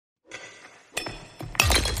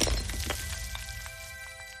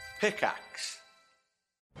Pickaxe.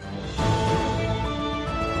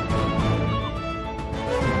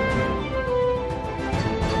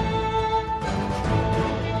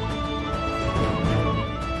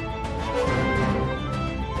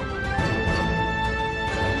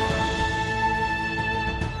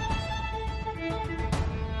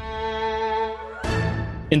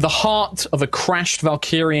 In the heart of a crashed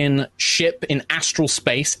Valkyrian ship in astral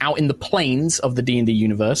space, out in the plains of the D&D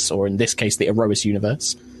universe, or in this case, the Erois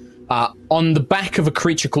universe, on the back of a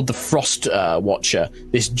creature called the Frost Watcher,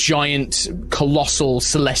 this giant, colossal,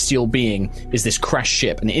 celestial being is this crashed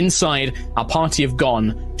ship. And inside, our party have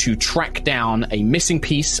gone to track down a missing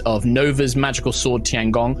piece of Nova's magical sword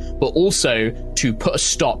Tiangong, but also to put a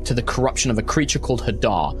stop to the corruption of a creature called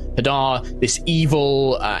Hadar. Hadar, this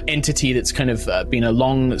evil entity that's kind of been a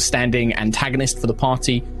long-standing antagonist for the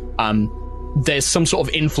party. There's some sort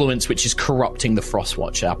of influence which is corrupting the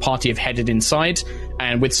Frostwatcher. Our party have headed inside,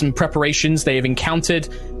 and with some preparations, they have encountered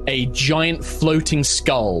a giant floating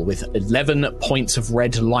skull with 11 points of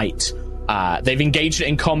red light. They've engaged it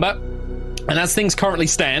in combat, and as things currently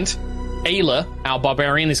stand, Ayla, our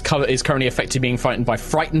barbarian, is currently effectively being frightened by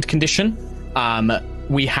frightened condition.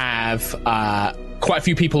 We have quite a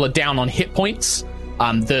few people are down on hit points.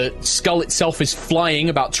 The skull itself is flying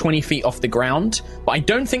about 20 feet off the ground, but I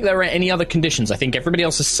don't think there are any other conditions. I think everybody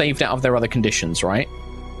else has saved out of their other conditions, right?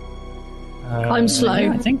 I'm slow.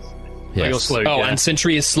 I think. Yes. You're slowed, Oh, yeah. and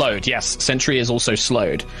Sentry is slowed. Yes, Sentry is also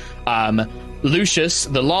slowed. Lucius,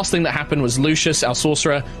 the last thing that happened was Lucius, our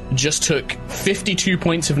sorcerer, just took 52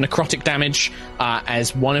 points of necrotic damage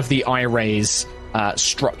as one of the eye rays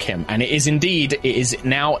struck him. And it is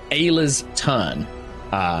now Ayla's turn.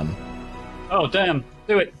 Oh, damn.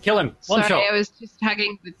 Do it. Kill him. One Sorry, shot. I was just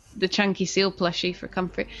hugging the chunky seal plushie for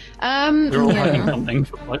comfort. We're all Yeah. hugging something.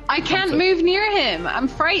 I can't move near him. I'm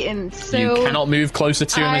frightened. So You cannot move closer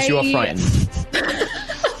to him as you are frightened.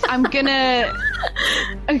 I'm gonna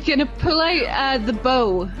pull out the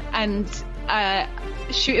bow and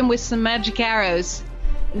shoot him with some magic arrows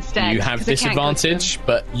instead. You have 'cause I can't go to him. disadvantage,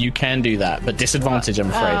 but you can do that. But disadvantage, I'm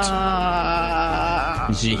afraid.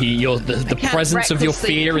 The Can't presence of your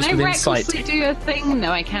recklessly- fear is Can I within sight. recklessly do a thing?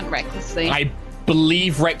 No, I can't recklessly. I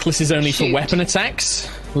believe reckless is only for Shoot. weapon attacks.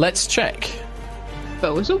 Let's check.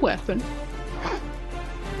 Bow is a weapon.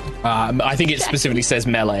 I think it specifically says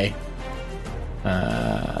melee.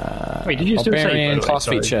 Wait, did you just do a save, by Barbarian the way? class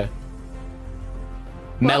Sorry. feature.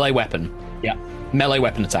 Melee weapon. Yeah. Melee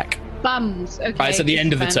weapon attack. Bums. Okay. It's at the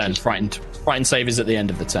end of the turn. disadvantage. Frightened save is at the end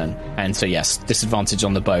of the turn, and so yes, disadvantage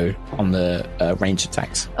on the bow on the range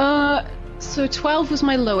attacks. So 12 was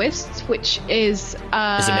my lowest, which is Is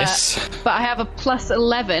a miss. But I have a plus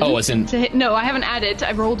 11. Oh, as in- to hit. No, I haven't added.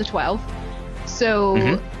 I rolled a 12. So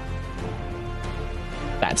Mhm.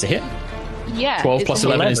 That's a hit. yeah, 12 it's plus a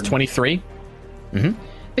hit. 11 is 23.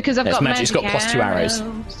 because I've Yes, got magic. It's got plus 2 arrows.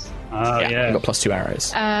 Oh, yeah. You've got plus 2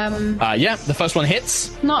 arrows. Yeah, The first one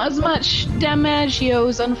hits. not as much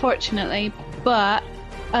damagios, unfortunately, but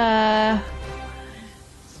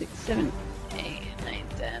 6, 7, 8, 9,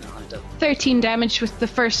 10, 11, 13 damage with the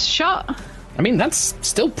first shot. I mean, that's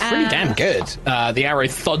still pretty damn good. The arrow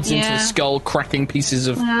thuds into the Yeah. skull, cracking pieces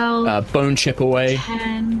of Well, bone chip away.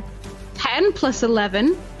 10 plus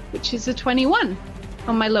 11, which is a 21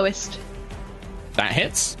 on my lowest. That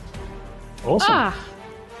hits. Awesome.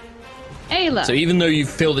 Ayla. So even though you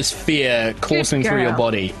feel this fear coursing through your girl.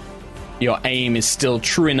 body, your aim is still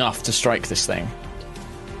true enough to strike this thing.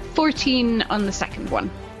 14 on the second one.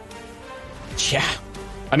 Yeah.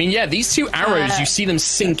 I mean, yeah, these two arrows, you see them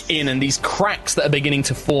sink in, and these cracks that are beginning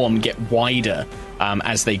to form get wider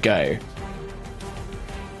as they go.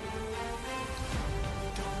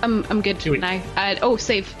 I'm good Do it. now.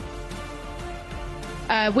 Save.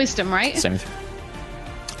 Wisdom, right? Same.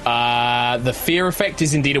 The fear effect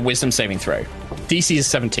is indeed a wisdom saving throw. DC is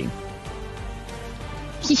 17.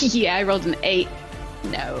 Yeah, I rolled an 8.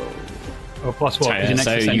 No. Oh, plus what? Is your next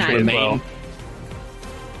So to you Sentry as remain well?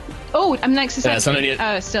 Oh, I'm next to Yeah, it's Sentry.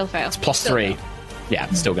 only Still fail. plus Still 3. fail. Yeah,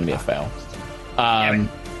 it's still going to be a fail.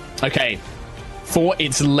 Okay. For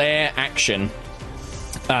its lair action,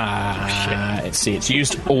 let's see, it's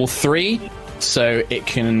used all 3, so it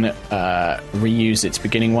can reuse its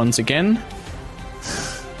beginning ones again.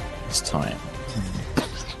 This time.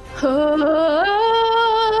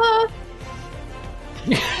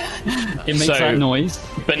 It makes that noise.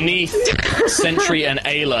 Beneath Sentry and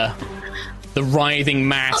Ayla, the writhing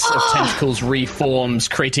mass of tentacles reforms,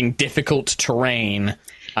 creating difficult terrain.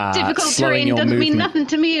 Difficult slowing terrain your doesn't mean movement. nothing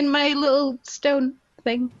to me in my little stone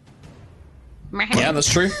thing. Yeah, that's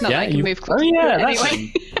true. Not yeah, that I can move Oh, closer. yeah, that's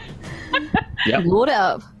Anyway. Yep. Lord it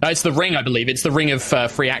up. It's the ring, I believe. It's the ring of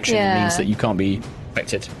free action. It means that you can't be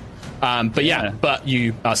affected. But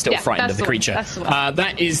you are still frightened of the creature.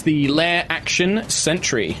 That is the lair action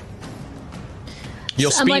sentry.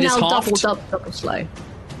 Your speed is halved. Double slow.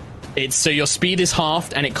 So your speed is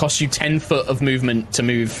halved, and it costs you 10 foot of movement to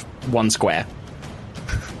move 1 square.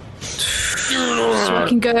 So I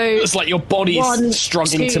can go. It's like your body's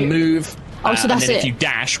struggling to move. Oh, so that's and then it. if you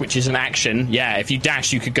dash, which is an action, if you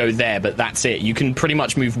dash, you could go there, but that's it. You can pretty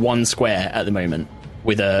much move 1 square at the moment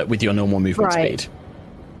with your normal movement speed.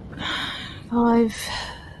 5.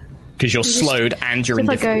 Because you're slowed and you're in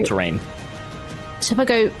difficult terrain. So if I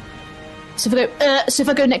go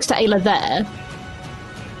next to Ayla there,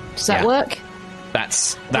 does that work?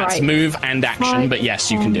 That's move and action, 5, but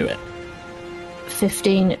yes, you can do it.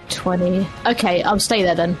 15, 20. Okay, I'll stay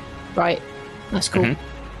there then. Right, that's cool.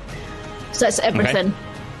 Mm-hmm. So that's everything. Okay.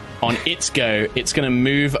 On its go, it's going to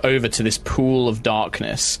move over to this pool of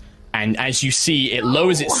darkness. And as you see, it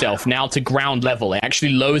lowers itself now to ground level. It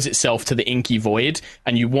actually lowers itself to the inky void.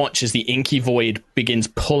 And you watch as the inky void begins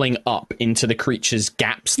pulling up into the creature's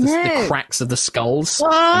gaps, the cracks of the skulls.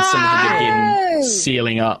 And some of them begin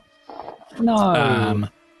sealing up. No.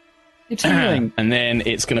 It's healing. And then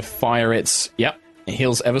it's going to fire its... Yep, it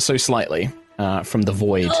heals ever so slightly from the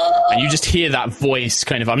void. And you just hear that voice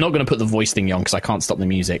kind of... I'm not going to put the voice thing on because I can't stop the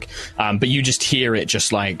music. But you just hear it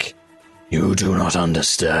just like... You do not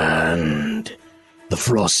understand. The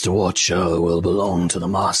Frost Watcher will belong to the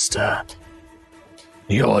Master.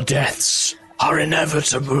 Your deaths are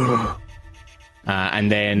inevitable. And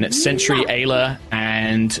then Sentry, Ayla,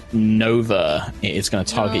 and Nova is going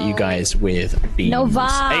to target you guys with beams.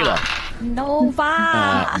 Ayla.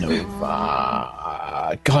 Nova.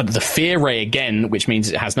 God, the Fear Ray again, which means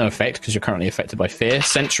it has no effect because you're currently affected by fear.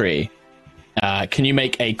 Sentry, can you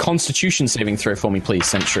make a Constitution saving throw for me, please,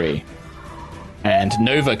 Sentry? And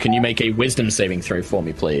Nova, can you make a Wisdom saving throw for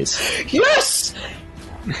me, please? Yes!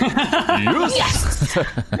 Yes!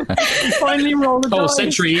 You finally rolled a dice.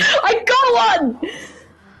 Sentry. I got one!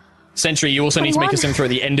 Sentry, you also 21. Need to make a saving throw at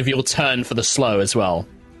the end of your turn for the slow as well.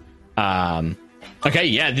 Okay,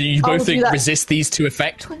 you both resist these 2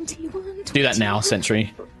 effects. 21. Do that now,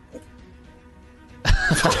 Sentry.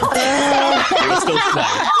 You're still slow.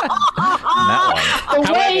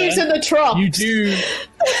 The waves and the troughs.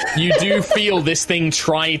 You do feel this thing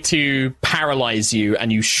try to paralyze you,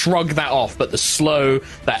 and you shrug that off, but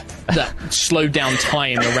that slowed down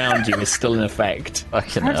time around you is still in effect. You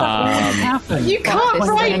can't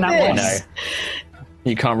write this.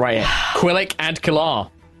 No, you can't write it. Quillic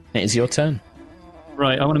Adkalar, it is your turn.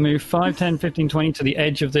 Right, I want to move 5, 10, 15, 20 to the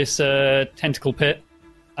edge of this tentacle pit.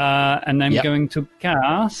 And then going to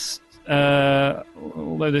cast,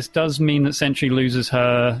 although this does mean that Sentry loses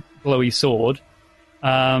her glowy sword,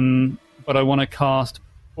 but I want to cast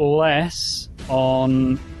Bless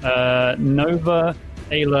on Nova,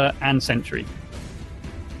 Ayla, and Sentry.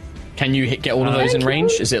 Can you get all of those in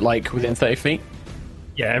range? Is it like within 30 feet?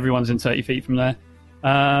 Yeah, everyone's in 30 feet from there.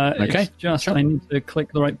 Okay, it's just I need to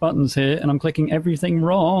click the right buttons here, and I'm clicking everything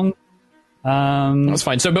wrong. That's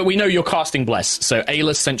fine. But we know you're casting Bless. So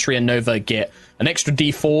Ayla, Sentry, and Nova get an extra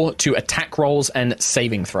D4 to attack rolls and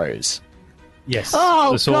saving throws. Yes.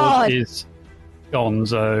 The sword is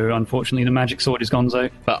Gonzo. Unfortunately, the magic sword is Gonzo.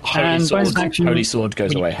 But Holy Sword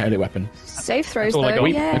goes away. Holy weapon. Save throws, though.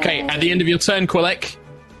 Okay, at the end of your turn, Quillic,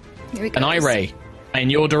 an eye ray in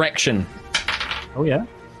your direction. Oh, yeah.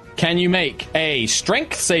 Can you make a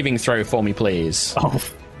strength saving throw for me, please? Oh,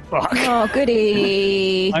 fuck. Oh,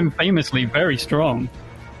 goody. I'm famously very strong.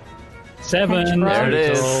 7. There it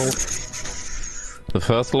is. The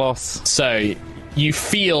first loss. So, you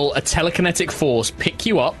feel a telekinetic force pick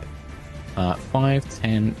you up. 5,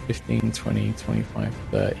 10, 15, 20, 25,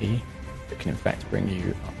 30. It can, in fact, bring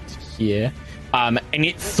you up to here. And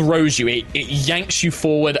it throws you. It yanks you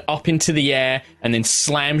forward up into the air and then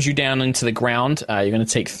slams you down into the ground. You're going to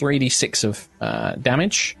take 3d6 of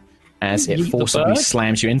damage as it forcibly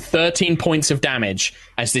slams you in. 13 points of damage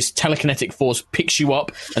as this telekinetic force picks you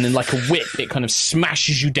up, and then like a whip, it kind of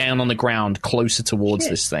smashes you down on the ground closer towards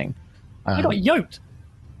this thing. You got yoked.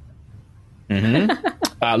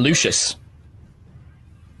 Mm-hmm. Lucius.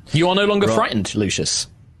 You are no longer frightened, Lucius.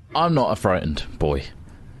 I'm not a frightened boy.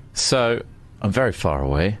 So, I'm very far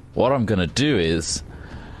away. What I'm going to do is,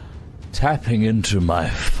 tapping into my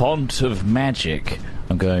font of magic,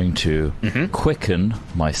 I'm going to quicken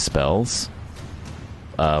my spells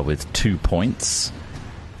with 2 points,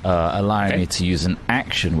 allowing me to use an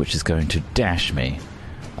action which is going to dash me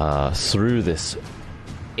through this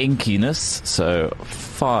inkiness. So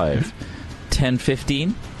 5, 10,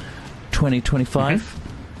 15, 20, 25,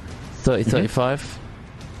 30, 35.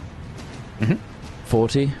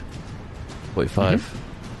 40. 45.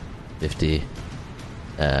 50.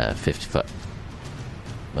 55.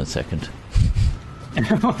 1 second.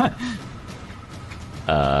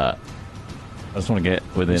 I just want to get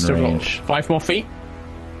within Still got range. 5 more feet.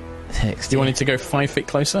 Do you want it to go 5 feet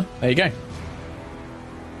closer? There you go.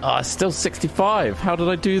 Oh, it's still 65. How did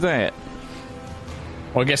I do that?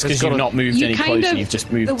 Well, I guess because you've not moved any kind closer, of- you've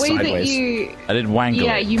just moved the way sideways. that you... I did wangle.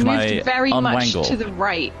 Yeah, it. you Can moved I very much unwangle? to the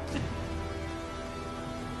right.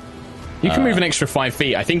 You can move an extra 5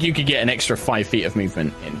 feet. I think you could get an extra 5 feet of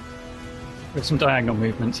movement in. With some diagonal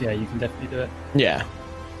movements, yeah, you can definitely do it. Yeah.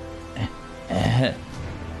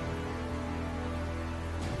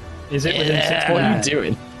 Is it within 6 What are you points?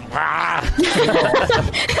 doing?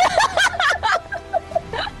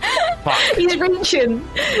 He's reaching.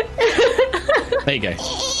 There you go.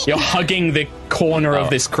 You're hugging the corner of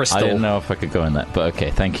this crystal. I didn't know if I could go in that, but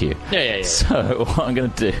okay, thank you. Yeah. So, what I'm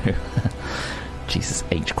going to do... Jesus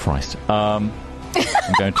H. Christ. I'm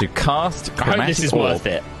going to cast I hope Chromatic this is Orb worth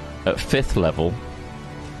it. at 5th level.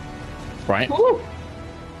 Right?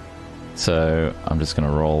 So, I'm just going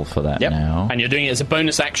to roll for that Yep. now. And you're doing it as a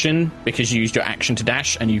bonus action because you used your action to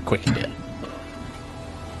dash and you quickened it.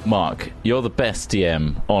 Mark, you're the best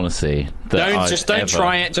DM, honestly. Don't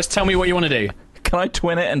try it. Just tell me what you want to do. Can I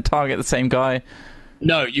twin it and target the same guy?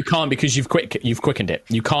 No, you can't because you've quickened it.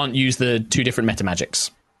 You can't use the 2 different meta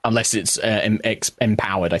magics unless it's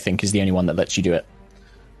empowered. I think is the only one that lets you do it.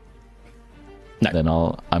 No. Then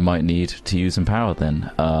I might need to use Empower then.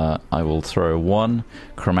 I will throw 1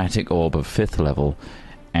 Chromatic Orb of 5th level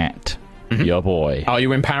at your boy. Are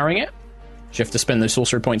you empowering it? Do you have to spend those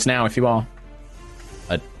sorcery points now if you are?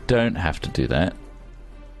 I don't have to do that.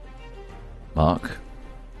 Mark,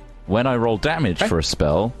 when I roll damage for a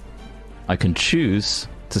spell, I can choose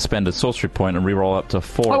to spend a sorcery point and reroll up to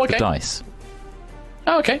 4 of the dice.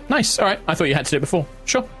 Oh, okay. Nice. All right. I thought you had to do it before.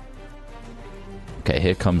 Sure. Okay,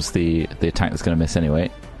 here comes the attack that's going to miss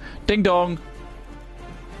anyway. Ding dong!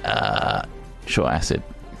 Short acid.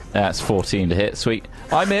 That's 14 to hit. Sweet.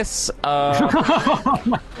 I miss.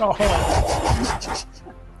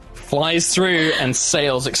 Flies through and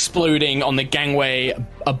sails exploding on the gangway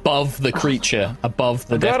above the creature, above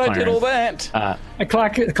the death Glad I did tyrant. all that. A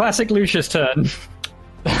classic Lucius turn.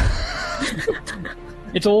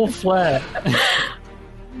 It's all flair.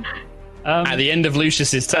 At the end of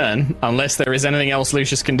Lucius's turn, unless there is anything else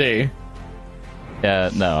Lucius can do.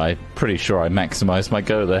 Yeah, no, I'm pretty sure I maximized my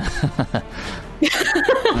go there.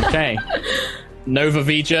 Okay. Nova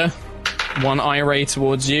Vija, 1 eye ray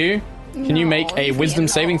towards you. Can you make a wisdom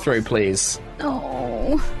saving throw, please?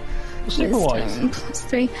 Oh. Super-wise.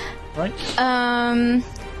 +3. Right?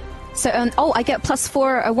 So, I get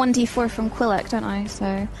 +4, a 1d4 from Quillek, don't I?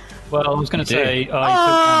 So. Well, I was going to You do. say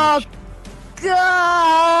I took damage.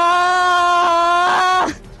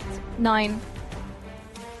 9.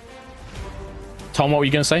 Tom, what were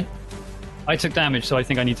you going to say? I took damage, so I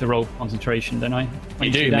think I need to roll concentration, don't I?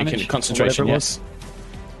 You do make a concentration, yes.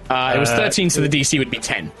 It was 13, so the DC would be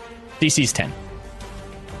 10. DC's 10.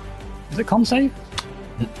 Is it con save?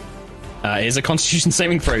 It is a constitution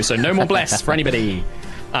saving throw, so no more bless for anybody.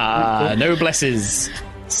 No blesses.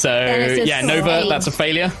 So, it's a yeah, Nova, save. that's a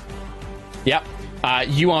failure. Yep.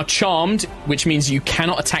 You are charmed, which means you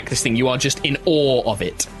cannot attack this thing. You are just in awe of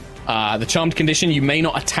it. The charmed condition, you may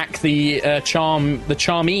not attack the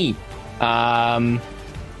charmee.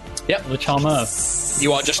 Yep. The charmer.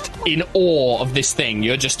 You are just in awe of this thing.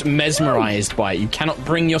 You're just mesmerized by it. You cannot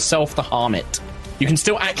bring yourself to harm it. You can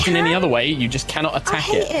still act in any other way. You just cannot I attack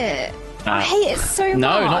hate it. it. I hate it so much.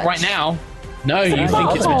 No, not right now. No, you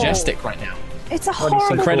think it's majestic right now. It's a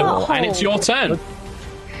horrible Incredible. butthole. And it's your turn.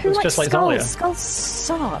 Who It's likes just like skulls? Zalia. Skulls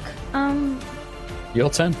suck. Your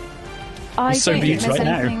turn. I He's so don't think beautiful there's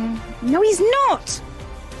right now. anything... No, he's not!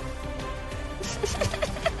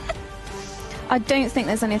 I don't think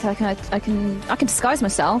there's anything I can disguise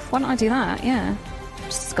myself. Why don't I do that? Yeah.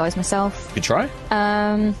 Just disguise myself. Good try.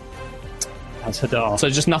 That's Hadar. So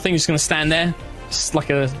just nothing, just going to stand there. Just like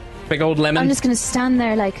a big old lemon. I'm just going to stand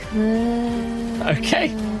there like...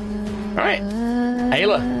 Okay. Alright.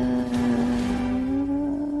 Ayla.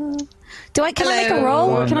 Can I make a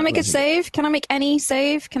roll? Can I make a save? Can I make any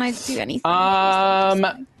save? Can I do anything?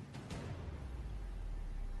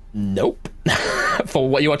 Nope. For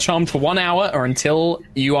what you are charmed for 1 hour or until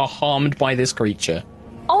you are harmed by this creature.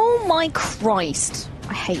 Oh my Christ.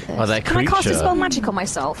 I hate this. Oh, that Can I cast a creature. spell magic on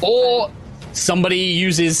myself? Or somebody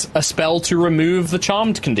uses a spell to remove the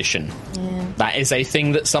charmed condition. Yeah. That is a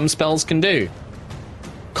thing that some spells can do.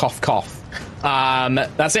 Cough, cough.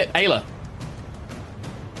 That's it. Ayla.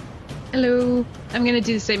 Hello. I'm going to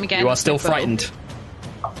do the same again. You are still with my bow. frightened.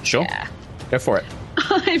 Sure. Yeah. Go for it.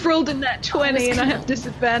 I've rolled a nat 20 and I have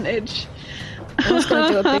disadvantage. I was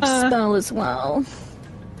going to do a big spell as well.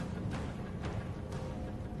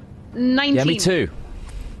 19. Yeah, me too.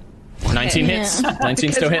 19 hits.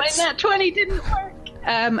 19 still Because hits. my nat 20 didn't work.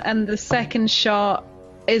 And the second shot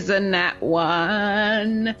is a nat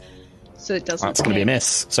 1. So it doesn't That's going to be a hit.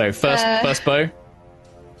 miss. So first bow.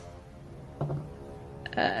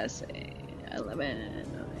 Say 11,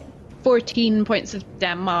 14 points of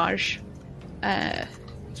damage. 10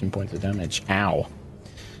 points of damage. Ow.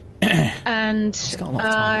 And got a lot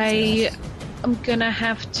of targets I'm gonna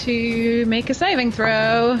have to make a saving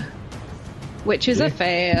throw, which is a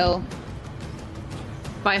fail.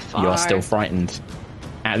 By far. You are still frightened.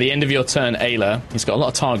 At the end of your turn, Ayla, he's got a lot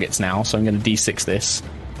of targets now, so I'm going to d6 this.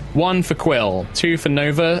 1 for Quill, 2 for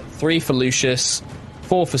Nova, 3 for Lucius,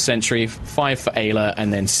 4 for Sentry, 5 for Ayla,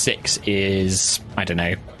 and then 6 is... I don't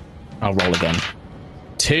know. I'll roll again.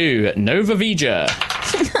 2, Nova Vija.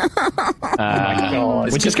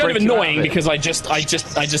 Which is kind of annoying because I just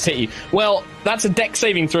hit you. Well, that's a dex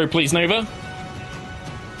saving throw, please, Nova.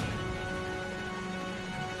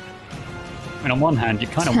 I mean, on one hand, you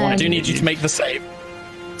kind of I want do to need you to make the save.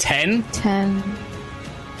 10. 10.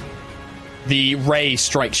 The ray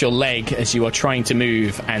strikes your leg as you are trying to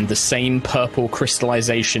move, and the same purple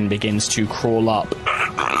crystallization begins to crawl up,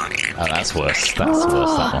 Oh, that's worse. That's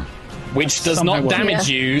worse, that one. which does not damage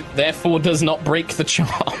you, therefore does not break the charm.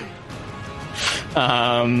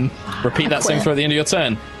 Repeat that same throw at the end of your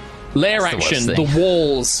turn. Lair That's the action, worst the thing.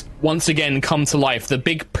 walls once again come to life. The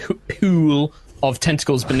big pool of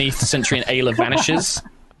tentacles beneath Sentry and Ayla vanishes.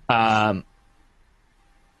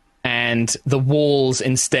 And the walls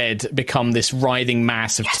instead become this writhing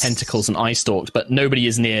mass of tentacles and eye stalks, but nobody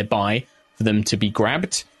is nearby for them to be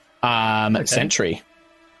grabbed. Sentry,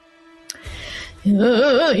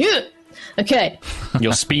 Okay.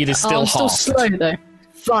 your speed is still I'm still half. slow though.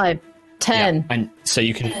 5, 10, And so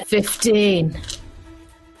you can 15.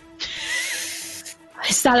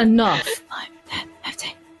 Is that enough?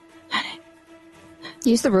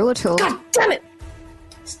 Use the ruler tool. God damn it!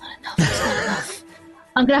 It's not enough. It's not enough.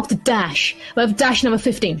 I'm gonna have to dash. I have dash number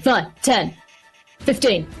 15. 5, 10,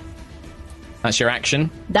 15. that's your action.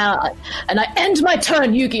 And I end my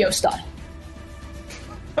turn Yu-Gi-Oh style.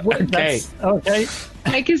 Okay. Okay.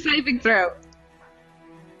 Make a saving throw.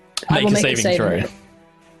 I will Make a make a saving saving throw. throw.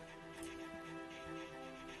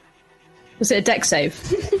 Was it a dex save? For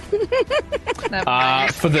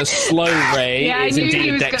the slow ray, Yeah, I it's knew he indeed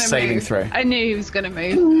a was dex going to saving move. throw. I knew he was going to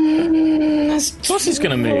move. Of course he's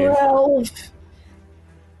going to move. 12.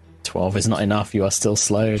 12 is not enough. You are still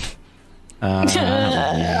slowed.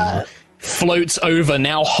 Floats over,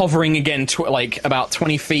 now hovering again, like about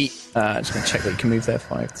 20 feet. Just going to check that you can move there.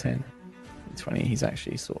 5, 10, 20. He's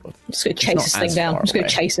actually sort of... I'm just gonna He's chase not this thing as down. far I'm just gonna away.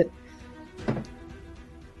 chase it.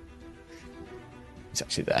 He's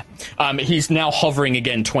actually there. He's now hovering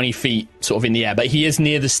again 20 feet sort of in the air, but he is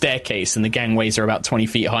near the staircase and the gangways are about 20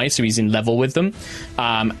 feet high, so he's in level with them.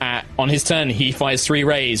 On his turn, he fires 3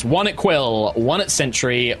 rays. 1 at Quill, 1 at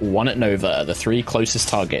Sentry, 1 at Nova, the 3 closest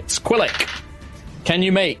targets. Quillic, can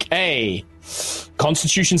you make a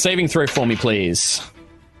Constitution saving throw for me, please?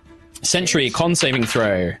 Sentry, con saving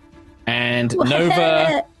throw. And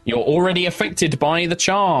Nova, you're already affected by the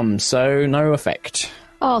charm, so no effect.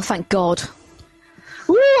 Oh, thank God.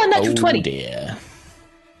 Ooh, a natural 20. Dear.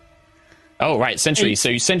 Oh, right, Sentry.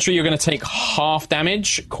 So, Sentry, you're going to take half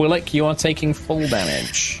damage. Quillic, you are taking full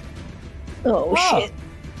damage. Oh, shit.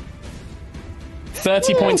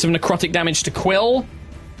 30 points of necrotic damage to Quill.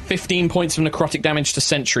 15 points of necrotic damage to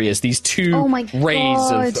Sentry as these 2 Oh my rays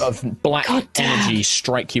God. of black God damn. energy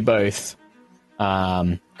strike you both.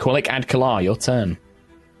 Quillic and Kalar, your turn.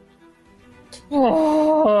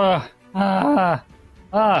 Oh, I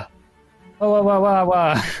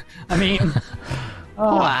mean,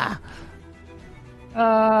 I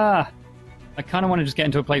kind of want to just get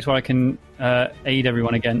into a place where I can aid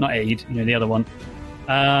everyone again. Not aid, the other one.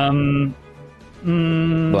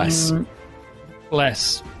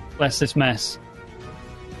 Bless this mess.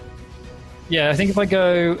 Yeah, I think if I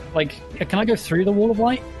go, can I go through the wall of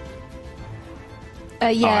light?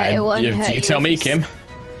 Yeah, it will only hurt you you. tell me, Kim.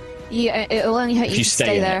 Yeah, it will only hurt If you you to stay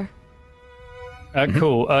stay in there.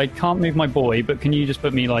 Cool. I can't move my boy, but can you just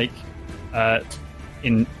put me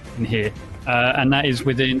in here? And that is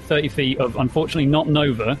within 30 feet of, unfortunately, not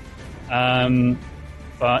Nova,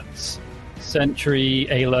 but Sentry,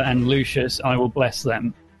 Ayla, and Lucius. I will bless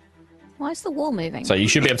them. Why is the wall moving? So you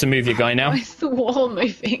should be able to move your guy now. Why is the wall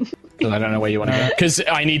moving? 'Cause I don't know where you want to go. Because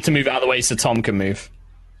I need to move out of the way so Tom can move.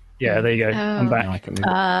 Yeah, there you go. I'm Now I back. can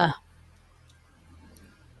move.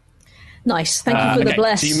 Nice. Thank you for the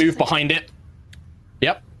bless. So you move behind it.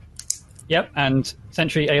 Yep. Yep, and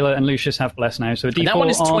Sentry, Ayla, and Lucius have bless now. So a D4 And that one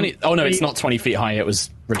is 20. Oh no, three- it's not 20 feet high. It was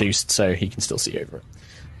reduced, so he can still see over it.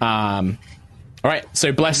 All right.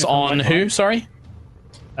 So bless on who? Sorry.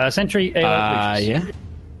 Sentry, Ayla, Lucius.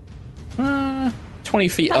 Yeah. 20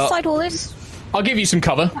 feet That up. side wall is. I'll give you some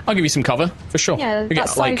cover. For sure. Yeah, You that get,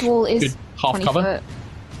 side wall is good half 20 cover. foot.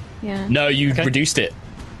 Yeah. No, you Okay. reduced it.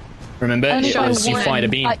 Remember, Only it by was you one. fired a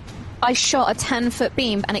beam. I shot a 10-foot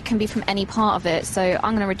beam, and it can be from any part of it. So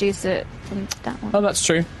I'm going to reduce it from that one. Oh, that's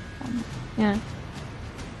true. Yeah.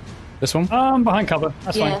 This one. Behind cover.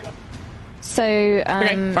 That's Yeah. fine. So Okay,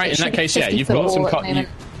 it right. In should that be case, yeah, 50 you've foot got some wall at the cut. moment.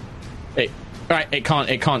 Right,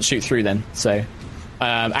 it can't shoot through then. So,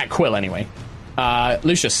 at Quill anyway.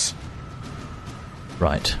 Lucius.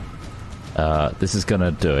 Right. This is going to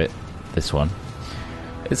do it. This one.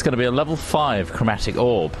 It's going to be a level 5 chromatic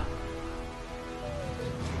orb.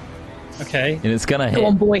 Okay. And it's going to hit. Go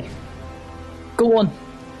on, boy. Go on.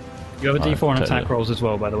 You have a D4 on totally. attack rolls as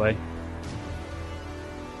well, by the way.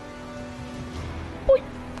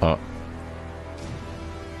 Oh.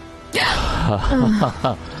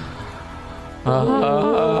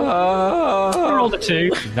 I rolled a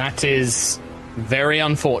 2. That is very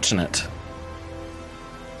unfortunate.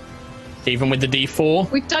 Even with the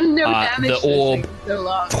D4, We've done no damage. the to this orb thing for so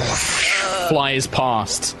long. flies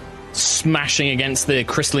past, smashing against the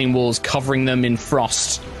crystalline walls, covering them in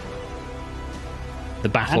frost. The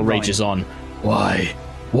battle And rages on. Why?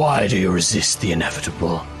 Why do you resist the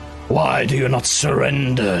inevitable? Why do you not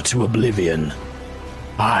surrender to oblivion?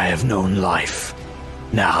 I have known life.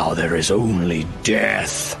 Now there is only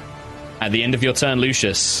death. At the end of your turn,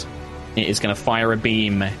 Lucius, it is going to fire a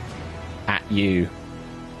beam at you.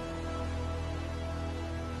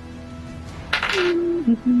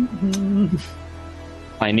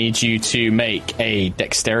 I need you to make a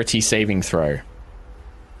dexterity saving throw.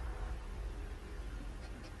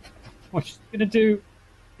 What she's going to do?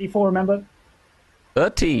 D4, remember?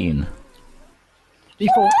 13.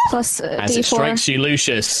 D4. Plus a As it D4. strikes you,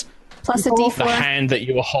 Lucius, Plus a the D4. hand that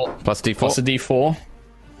you were holding. Plus D4. Plus a D4.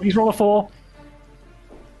 Please roll a 4.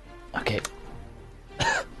 Okay.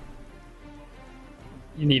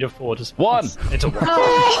 You need a 4 to... 1. It's a 1.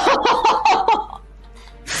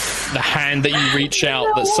 The hand that you reach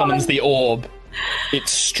out that summons the orb, it's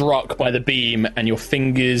struck by the beam, and your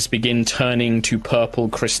fingers begin turning to purple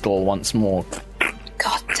crystal once more.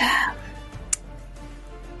 God damn.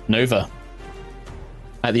 Nova,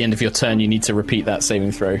 at the end of your turn, you need to repeat that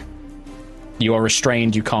saving throw. You are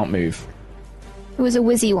restrained, you can't move. It was a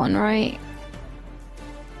whizzy one, right?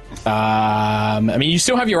 I mean, you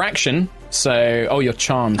still have your action, so... Oh, you're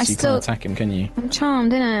charmed, so you still- can't attack him, can you? I'm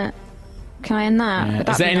charmed, innit? Can I end that? Would Is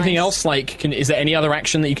that there be anything nice? else? Like, is there any other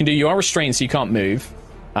action that you can do? You are restrained, so you can't move.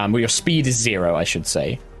 Well, your speed is 0, I should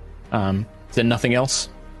say. Is there nothing else?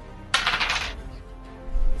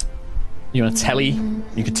 You want to telly?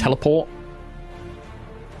 You could teleport.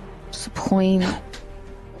 What's the point?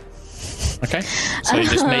 Okay. So you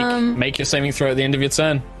just make your saving throw at the end of your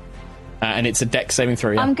turn. And it's a dex saving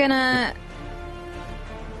throw, yeah. I'm gonna...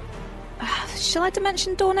 Shall I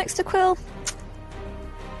dimension door next to Quill?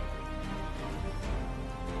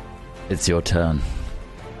 It's your turn.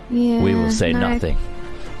 Yeah. We will say no. nothing.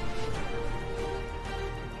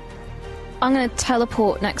 I'm gonna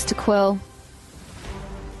teleport next to Quill.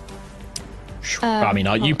 I mean,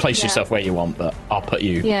 you place yeah. yourself where you want, but I'll put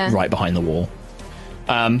you Yeah. right behind the wall. So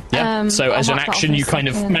I'll as an mark that action, off you in a kind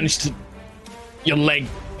of second. manage to... Your leg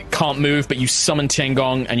can't move, but you summon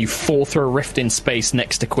Tiangong, and you fall through a rift in space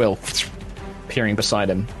next to Quill, appearing beside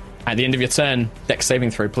him. At the end of your turn, dex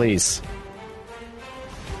saving throw, please.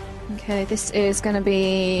 Okay, this is gonna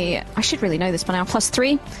be... I should really know this by now.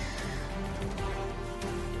 +3.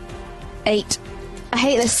 8. I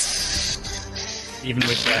hate this. Even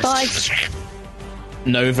with death. 5.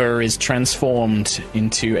 Nova is transformed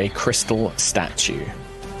into a crystal statue.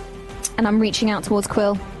 And I'm reaching out towards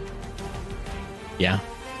Quill. Yeah.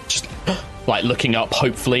 Just like looking up,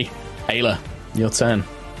 hopefully. Ayla, your turn.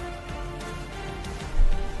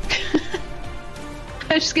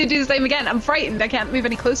 I'm just gonna do the same again. I'm frightened. I can't move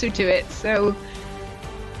any closer to it, so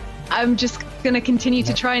I'm just gonna continue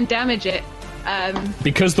to try and damage it.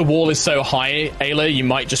 Because the wall is so high, Ayla, you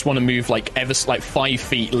might just want to move like 5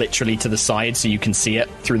 feet literally to the side so you can see it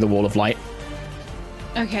through the wall of light.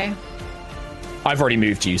 Okay. I've already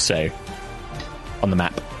moved you, so on the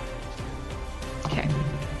map. Okay.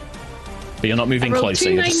 But you're not moving I rolled closer,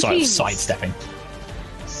 two you're just sort of 19s. sidestepping.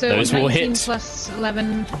 So Those will 19 hit. plus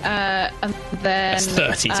 11, and then... That's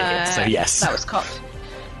 30 to hit, so yes. That was cocked.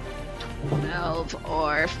 12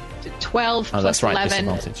 or 12 Oh, plus that's right, 11.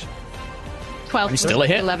 disadvantage. 12 Still a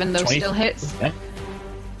hit. 11, those 20. still hits. Okay.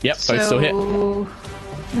 Yep, both still hit.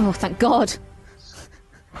 Oh, thank God.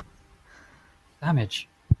 Damage.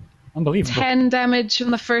 Unbelievable. 10 damage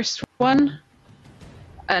on the first one.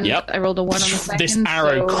 And Yep. I rolled a 1 on the second. This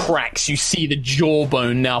arrow so... cracks. You see the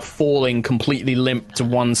jawbone now falling completely limp to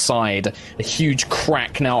one side. A huge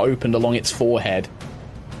crack now opened along its forehead.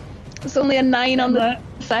 It's only a 9 on the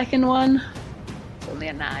second one. It's only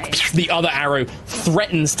a 9. The other arrow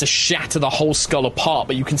threatens to shatter the whole skull apart,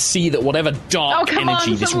 but you can see that whatever dark come on,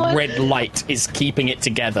 energy, this someone. red light, is keeping it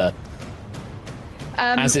together.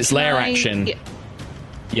 As its lair Can I action.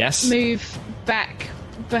 Yes? Move back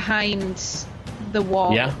behind the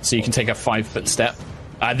wall. Yeah, so you can take a 5-foot step.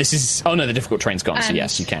 This is... Oh, no, the difficult terrain's gone, so And-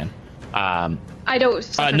 yes, you can. I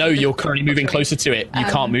don't... No, you're currently moving closer to it. You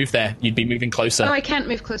can't move there. You'd be moving closer. Oh, I can't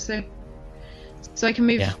move closer. So I can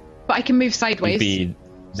move... Yeah. But I can move You'd sideways. be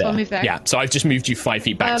So I'll there. move there. Yeah, so I've just moved you 5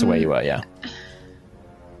 feet back to where you were, yeah.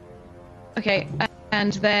 Okay,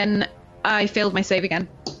 and then I failed my save again.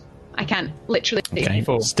 I can't literally Okay,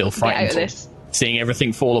 still get frightened. out of this. Seeing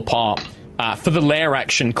everything fall apart. For the lair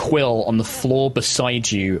action, Quill, on the floor beside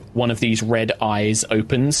you, one of these red eyes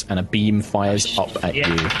opens and a beam fires up at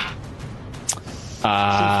you.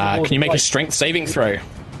 Can you make a strength saving throw?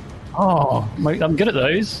 Oh, I'm good at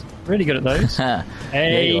those. Really good at those.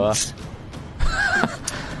 There you are.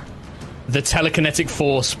 The telekinetic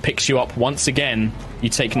force picks you up once again. You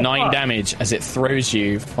take 9 damage as it throws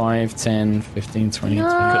you 5, 10, 15, 20, 20.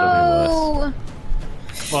 Oh,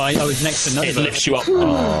 Well, I was next to none It of those. lifts you up.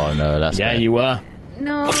 Oh no, that's Yeah, bad. you were.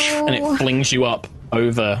 no. And it flings you up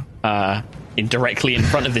over directly in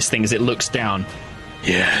front of this thing as it looks down.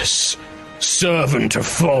 Yes, servant of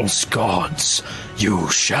false gods, you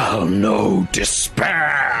shall know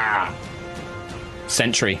despair.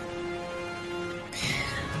 Sentry.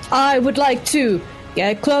 I would like to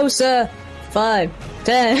get closer. 5,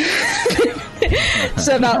 10.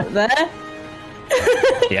 So about there.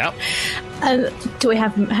 Yeah. And do we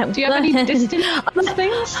have? Do you have any distance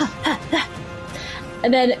things?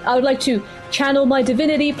 And then I would like to channel my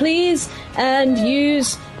divinity, please, and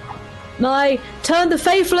use my turn the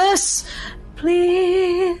faithless,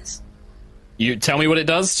 please. You tell me what it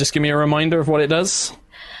does. Just give me a reminder of what it does.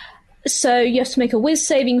 So you have to make a whiz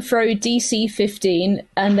saving throw DC 15,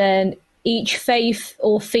 and then each faith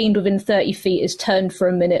or fiend within 30 feet is turned for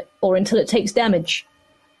a minute or until it takes damage.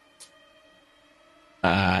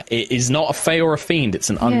 It is not a fae or a fiend. It's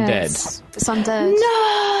an undead. Yes, it's undead.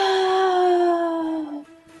 No!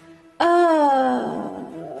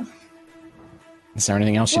 Is there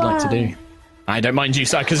anything else you'd like to do? I don't mind you,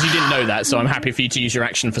 because you didn't know that, so I'm happy for you to use your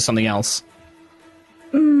action for something else.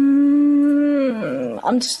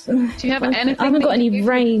 I'm just. Do you have anything I haven't got that any you-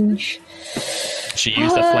 range. She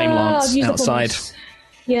used the flame lance I've used it outside. once.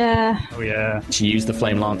 Yeah. Oh yeah, She used the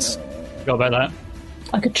flame lance. forgot about that.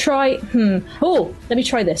 I could try. Oh, let me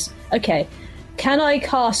try this. Okay. Can I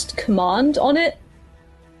cast command on it?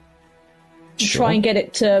 To Sure. try and get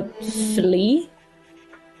it to flee?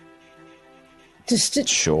 Just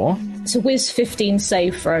Sure. it's a whiz 15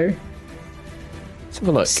 save throw. Let's have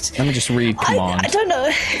a look. Let me just read command. I don't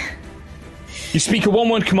know. You speak a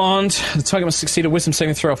one-word command. The target must succeed a wisdom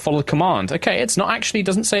saving throw or follow the command. Okay, it's not actually,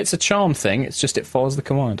 doesn't say it's a charm thing. It's just it follows the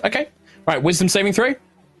command. Okay. Right, wisdom saving throw.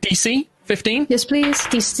 DC 15. Yes, please.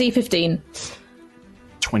 DC 15.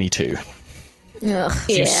 22. Ugh.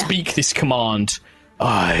 You speak this command.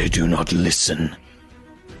 I do not listen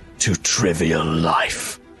to trivial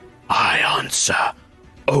life. I answer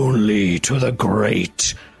only to the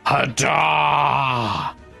great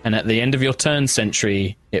Hadar. And at the end of your turn,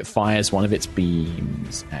 Sentry, it fires one of its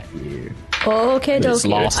beams at you. Okay, With its dokie.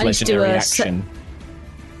 last I need to do legendary a action.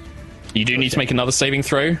 You do need to make another saving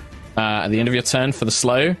throw at the end of your turn for the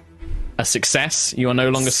slow. A success. You are no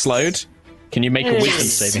longer slowed. Can you make a wisdom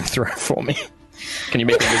saving throw for me? Can you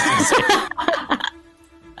make a wisdom saving?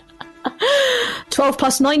 12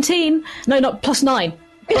 plus 19. No, not plus 9.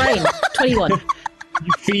 Brain. 21.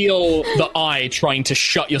 You feel the eye trying to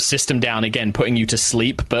shut your system down again, putting you to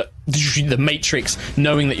sleep, but the Matrix,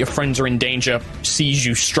 knowing that your friends are in danger, sees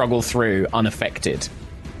you struggle through unaffected.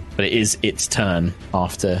 But it is its turn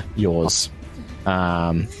after yours.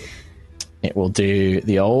 It will do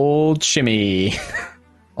the old shimmy.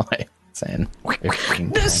 5, 10, 15,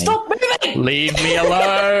 20. Stop moving! Leave me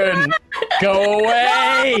alone! Go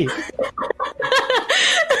away!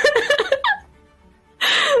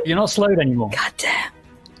 You're not slowed anymore. God damn.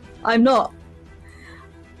 I'm not.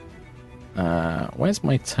 Where's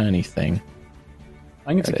my turny thing? I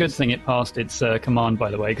think it's a There it good is. thing it passed its command, by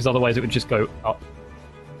the way, because otherwise it would just go up.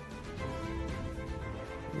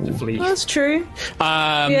 To flee. That's true.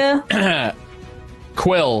 Um, Yeah.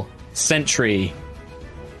 Quill, Sentry.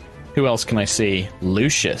 Who else can I see?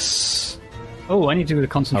 Lucius. Oh, I need to do a A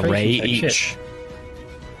concentration ray check. each. Shit.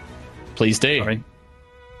 Please do. Sorry.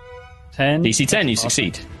 10. DC 10, you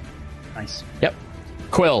succeed. Nice. Yep.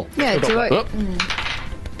 Quill. Yeah, do I? Oop.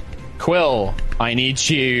 Quill, I need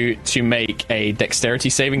you to make a dexterity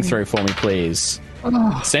saving throw for me, please.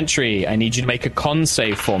 Sentry, I need you to make a con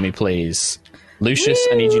save for me, please. Lucius,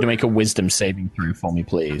 I need you to make a wisdom saving throw for me,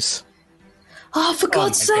 please. Oh, for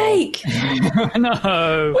God's sake!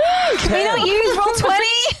 No. Can we not use roll 20?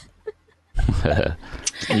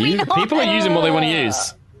 People are using what they want to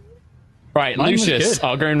use. Right, Mine was Lucius, good.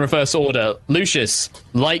 I'll go in reverse order. Lucius,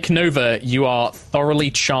 like Nova, you are thoroughly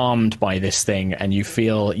charmed by this thing, and you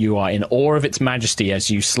feel you are in awe of its majesty as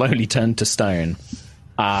you slowly turn to stone.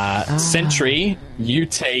 Sentry, you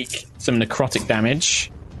take some necrotic damage.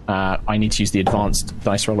 I need to use the advanced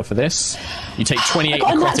dice roller for this. You take 28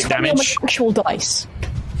 And that's necrotic on the damage. actual dice.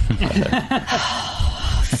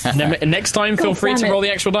 Next time, feel free to damn it. roll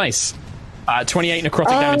the actual dice. 28 necrotic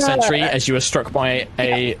damage, Sentry, as you are struck by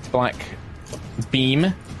a black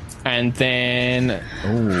beam. And then...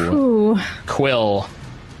 Ooh. Quill.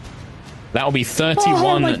 That'll be 31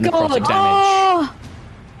 Oh my necrotic God.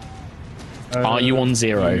 damage. Are you on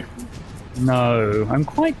 0? No. I'm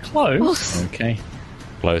quite close. Okay.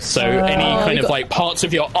 Close. So any kind of like parts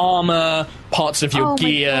of your armor, parts of your Oh my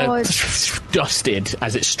gear God. dusted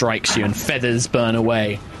as it strikes you, and feathers burn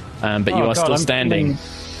away. But you Oh, are God, still I'm standing.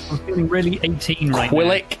 I'm feeling really 18 right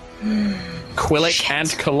Quillic and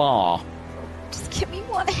Kalar. Just give me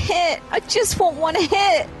one hit. I just want one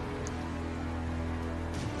hit. now.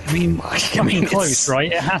 I mean, it's- close,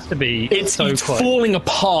 right? It has to be. It's so close. falling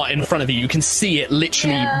apart in front of you. You can see it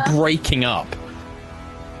literally breaking up.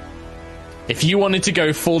 If you wanted to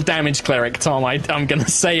go full damage cleric, Tom, I'm gonna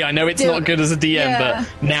say I know it's not good as a DM, but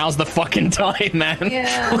now's the fucking time, man.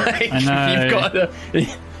 Yeah. Like, I know. You've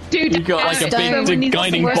got Dude, you've got like a Stone. big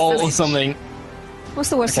guiding What's the bolt worst or something. What's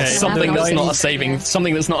the worst Okay, thing Something that's not a Guiding- saving,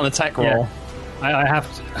 something that's not an attack Yeah. roll. I have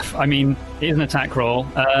to, I mean, it is an attack roll,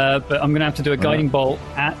 but I'm going to have to do a guiding bolt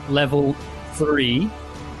at level 3,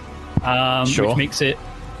 Sure. which makes it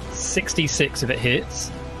 66 if it hits.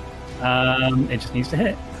 It just needs to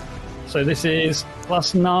hit. So this is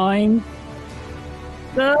plus 9.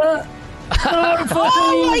 No, 14.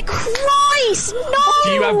 Oh my Christ! No!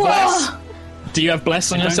 Do you have bless? Do you have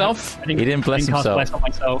bless on I don't yourself? have- I He didn't bless cast himself. Bless on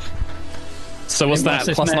myself. So what's Bless that?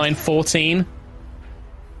 this Plus mess. 9, 14.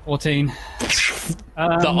 14.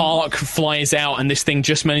 The arc flies out, and this thing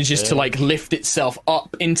just manages to like lift itself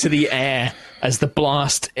up into the air as the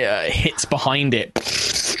blast hits behind it,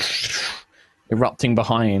 erupting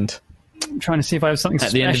behind. I'm trying to see if I have something At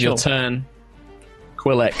special. the end of your turn,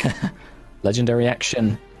 Quillic, legendary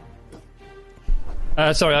action.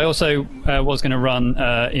 Sorry, I also was going to run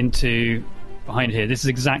into behind here. This is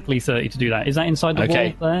exactly 30 to do that. Is that inside the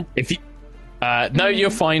Okay. wall there? If you, no, you're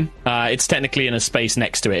fine. It's technically in a space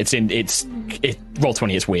next to it. Roll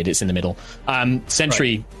 20. It's weird. It's in the middle.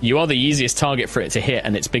 Sentry, you are the easiest target for it to hit,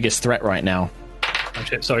 and its biggest threat right now. Oh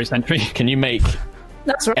shit, sorry, Sentry. Can you make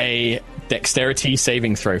That's right. a dexterity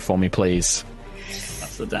saving throw for me, please?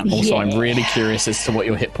 That's the damn. Also, I'm really curious as to what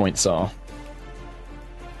your hit points are.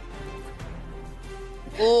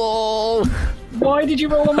 Oh, Why did you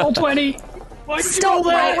roll on roll 20? Why did you roll stop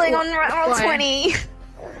that? rolling on roll 20.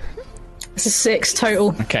 It's a 6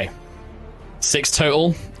 total. Okay. 6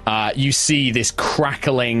 total. You see this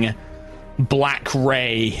crackling black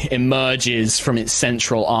ray emerges from its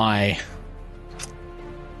central eye.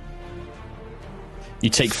 You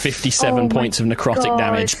take 57 points of necrotic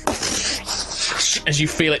damage as you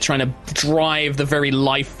feel it trying to drive the very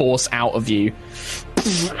life force out of you.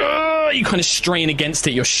 You kind of strain against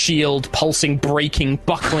it, your shield pulsing, breaking,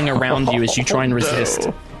 buckling around you as you try and resist.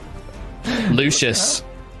 Lucius,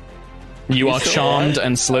 you are charmed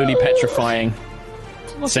and slowly petrifying.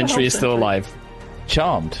 Sentry is still alive.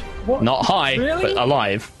 Charmed. Not high, Really? but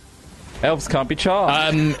alive. Elves can't be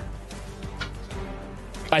charmed.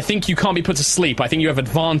 I think you can't be put to sleep. I think you have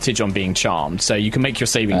advantage on being charmed, so you can make your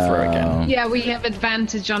saving throw again. Yeah, we have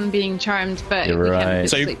advantage on being charmed, but You're we right. can't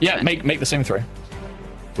So sleep yeah, with it. make the saving throw.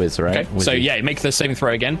 Whiz, right? Okay. So Whizzy. yeah, make the saving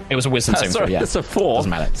throw again. It was a wisdom saving That's throw. right. Yeah. That's a 4. Doesn't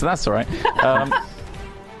matter. So that's all right.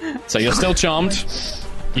 So you're still charmed.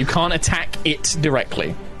 You can't attack it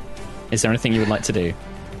directly. Is there anything you would like to do?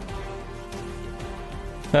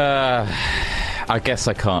 I guess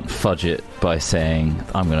I can't fudge it by saying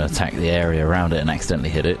I'm going to attack the area around it and accidentally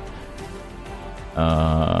hit it.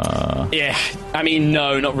 Yeah. I mean,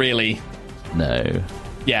 no, not really. No.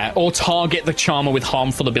 Yeah, or target the charmer with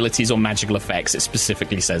harmful abilities or magical effects. It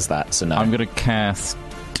specifically says that, so no. I'm going to cast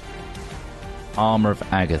Armor of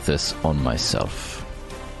Agathis on myself.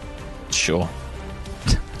 Sure.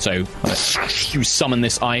 So you summon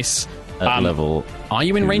this ice. At level. Are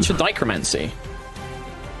you in range for Dichromancy?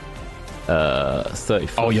 30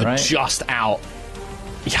 foot, Oh, you're right? just out.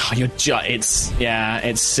 Yeah, you're just.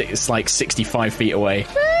 It's like 65 feet away.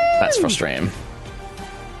 That's frustrating.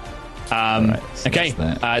 Right, so Okay,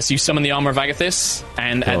 that's that. so you summon the Armor of Agathis,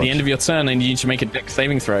 and at God. the end of your turn, I need you to make a Dex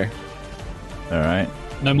saving throw. Alright.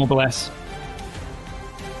 No more bless.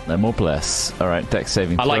 No more bless. Alright, Dex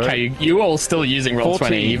saving I like throw. how you all still using Roll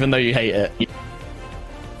 20, 14. even though you hate it.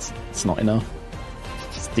 It's not enough.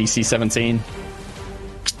 It's DC 17.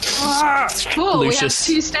 Cool. We have Lucius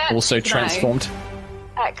 2 stats also today. transformed.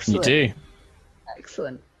 Excellent. You do.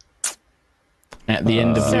 Excellent. At the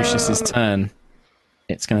end of Lucius's turn,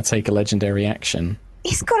 it's going to take a legendary action.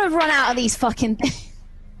 He's got to run out of these fucking.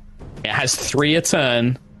 It has 3 a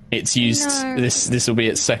turn. It's used. No. This will be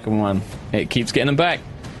its second one. It keeps getting them back.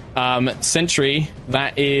 Sentry,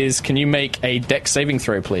 that is. Can you make a Dex saving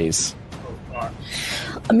throw, please?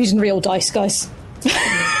 I'm using real dice, guys.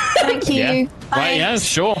 Thank you. Yeah. Right. Yeah.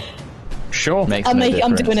 Sure. Makes I'm no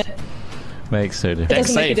difference. doing it. Makes no It difference.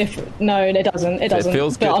 doesn't make a save. difference. No, it doesn't. It doesn't. It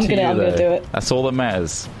feels good but I'm to gonna, you, I'm gonna though. do it. That's all that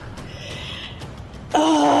matters.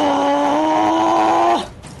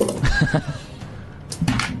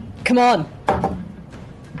 Come on.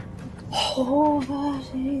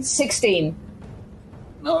 16.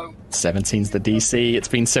 17's the DC. It's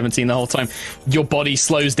been 17 the whole time. Your body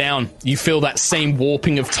slows down. You feel that same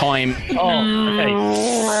warping of time. Oh,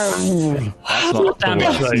 okay. That's not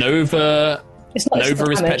Damage though. Nova. It's not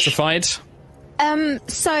Nova is damage. petrified. So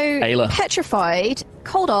Ayla. petrified.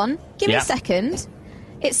 Hold on, give me Yeah. a second.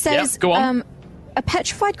 It says, go on. a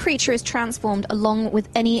petrified creature is transformed along with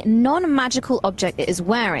any non-magical object it is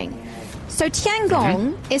wearing. So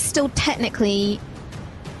Tiangong is still technically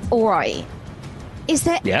alright. Is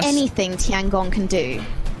there Yes. anything Tiangong can do?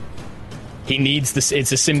 He needs this.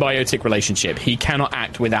 It's a symbiotic relationship. He cannot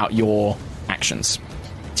act without your actions.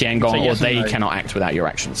 Tiangong So or yes and they no. cannot act without your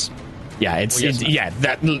actions. Yeah, Or yes and no.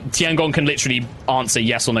 that Tiangong can literally answer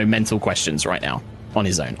yes or no mental questions right now on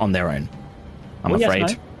his own, on their own. I'm Or yes,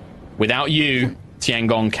 afraid. no. Without you,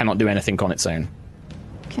 Tiangong cannot do anything on its own.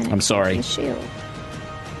 Can it I'm call sorry. for the shield?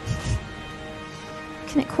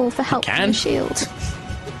 Can it call for help from can. the shield?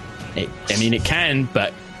 I mean, it can,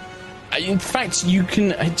 but in fact, you can.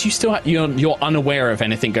 Do you still? You're unaware of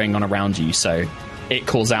anything going on around you, so it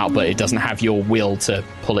calls out, but it doesn't have your will to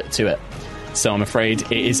pull it to it. So I'm afraid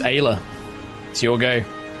it is Ayla. It's your go.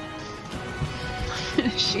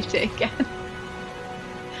 Shoot it again.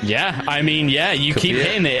 Yeah, I mean, yeah, you Could keep be it.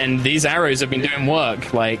 hitting it, and these arrows have been doing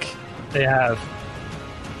work. Like, They have.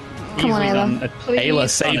 Come on, Easily Ayla. done a- Please, Ayla,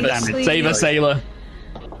 save us, please. save us, Ayla.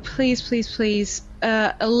 Please, please, please.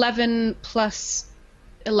 11 plus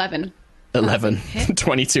 11. 11.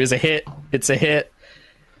 22 is a hit. It's a hit.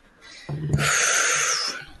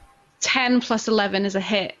 10 plus 11 is a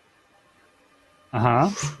hit. Uh-huh.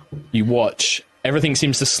 You watch. Everything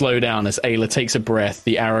seems to slow down as Ayla takes a breath.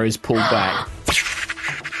 The arrow is pulled back.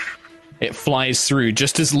 It flies through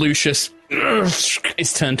just as Lucius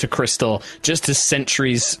is turned to crystal, just as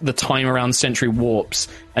the time around Sentry warps,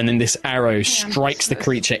 and then this arrow strikes the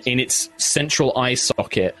creature in its central eye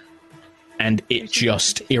socket, and it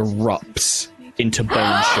just erupts into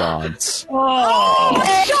bone shards.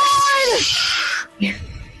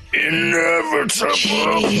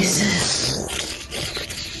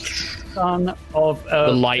 Son of a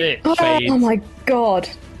The light bitch. fades. Oh my god.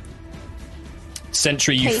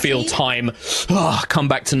 Sentry, you Katie? feel time come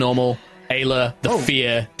back to normal. Ayla, the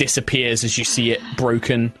fear disappears as you see it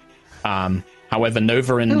broken. However,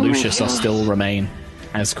 Nova and Lucius are still remain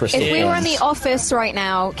as crystal If we were in forms. the office right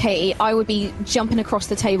now, Katie, I would be jumping across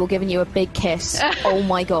the table giving you a big kiss. Oh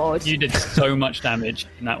my god. You did so much damage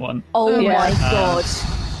in that one. Oh Yeah. my god.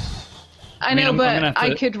 I mean, know, I'm but gonna have I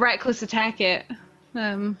to- could reckless attack it.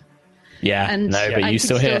 Yeah, And no, but I you could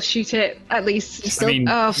still hit. shoot it at least. still- I mean,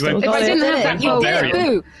 Oh, you won't- if I didn't have that You bow, did it.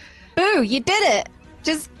 Boo. Boo, you did it.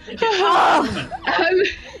 Just take the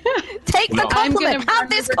I'm compliment. gonna Have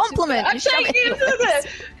this run over to compliment. the- and shove it in your face.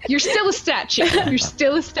 You're still a statue. You're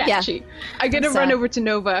still a statue. I'm gonna That's run sad. over to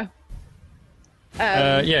Nova.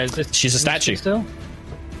 Yeah, is this She's a statue. still?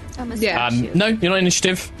 Yeah. No, you're not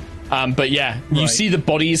initiative. But yeah, you Right. see the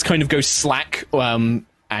bodies kind of go slack and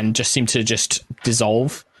just seem to just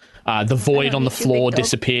dissolve. The void on the need your floor big dog.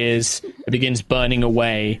 disappears. It begins burning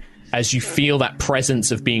away as you feel that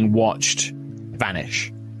presence of being watched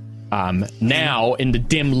vanish. Now, in the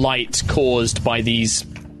dim light caused by these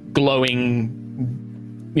glowing,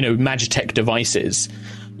 Magitech devices,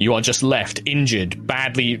 You are just left injured,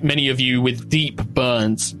 badly, many of you with deep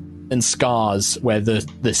burns and scars where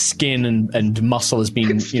the skin and muscle has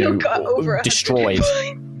been, destroyed.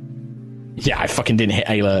 Yeah, I fucking didn't hit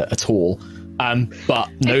Ayla at all. But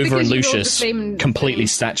Nova and Lucius completely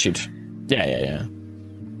statued. Yeah.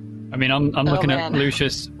 I mean, I'm looking at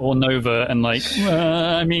Lucius or Nova and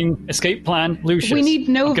escape plan, Lucius. We need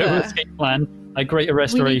Nova. Go with escape plan. I greater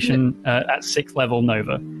restoration at 6th level,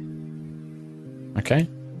 Nova. Okay.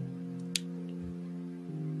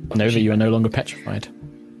 Nova, you are no longer petrified.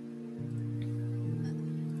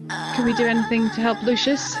 Can we do anything to help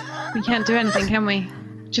Lucius? We can't do anything, can we?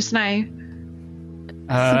 Just now. I think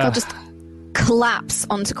I'll just collapse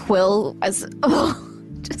onto Quill as...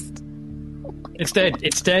 It's dead.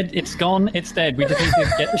 It's dead. It's gone. It's dead. We just need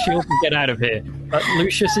to get the shield and get out of here. But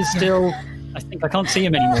Lucius is still... I think I can't see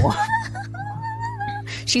him anymore.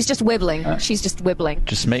 She's just wibbling. She's just wibbling.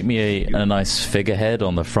 Just make me a nice figurehead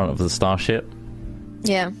on the front of the starship.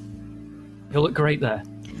 Yeah. He'll look great there.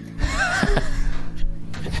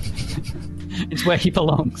 It's where he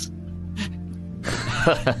belongs.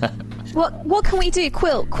 What can we do,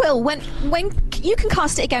 Quill? Quill, when you can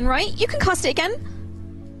cast it again, right? You can cast it again.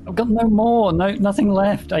 I've got no more. Nothing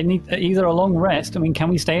left. I need either a long rest. I mean, can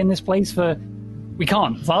we stay in this place for... We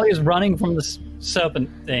can't. Valia's running from the serpent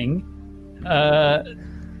thing. I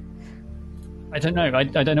don't know. I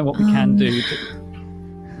don't know what we can do.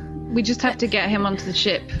 We just have to get him onto the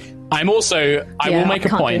ship. I will make a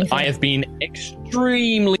point. I have been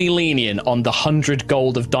extremely lenient on the 100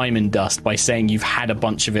 gold of diamond dust by saying you've had a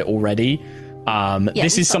bunch of it already.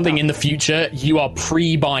 This is something in the future. You are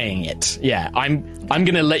pre-buying it. Yeah, I'm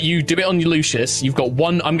going to let you do it on your Lucius. You've got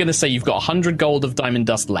one. I'm going to say you've got 100 gold of diamond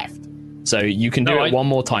dust left. So you can do it one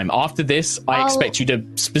more time. After this, I expect you to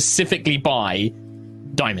specifically buy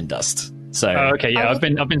diamond dust. So okay, yeah, I've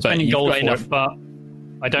been spending gold for it, but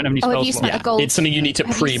I don't have any spell slots. Gold? It's something you need to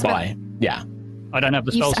pre-buy. Yeah. I don't have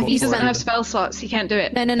the spell slots. He doesn't have spell slots. He can't do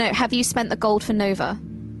it. No. Have you spent the gold for Nova?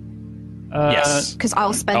 Yes. Because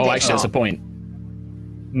I'll spend it. Oh, actually, that's a point.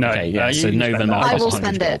 No. Okay, yeah, so Nova Mark I will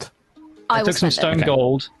spend it. I took some stone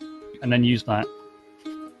gold and then used that.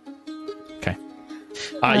 Okay.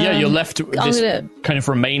 You're left with this kind of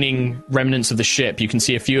remaining remnants of the ship. You can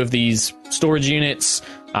see a few of these storage units.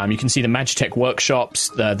 You can see the Magitech workshops,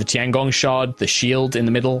 the Tiangong shard, the shield in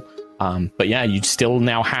the middle. But yeah, you still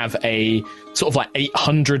now have a sort of like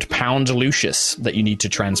 800-pound Lucius that you need to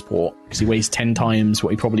transport because he weighs 10 times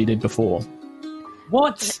what he probably did before.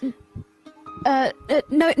 What? Nova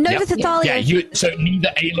Thalia. Yeah, so neither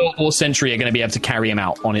Ayla or Sentry are going to be able to carry him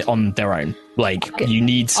out on their own. Like, you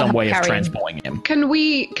need some way of transporting him. Can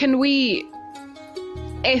we,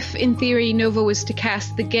 if in theory Nova was to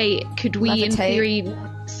cast the gate, could we levitate. In theory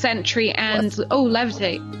Sentry and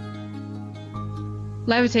levitate?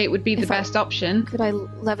 Levitate would be the best option. Could I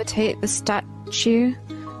levitate the statue?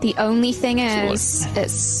 The only thing is,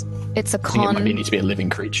 it's a con. I think it need to be a living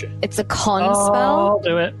creature. It's a con spell. I'll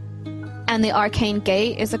do it. And the arcane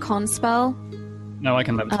gate is a con spell. No, I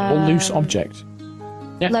can levitate. Or loose object.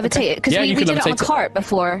 Yeah, levitate it because we did it on a it. cart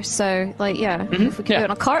before. So if we can do it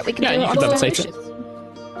on a cart, we can do it on a levitate Lucius.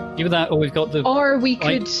 Either that, or we've got the. Or we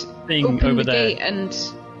could thing open over the there. gate and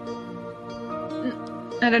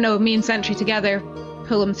I don't know, me and Sentry together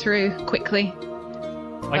pull him through quickly.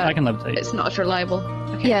 I can levitate. It's not as reliable.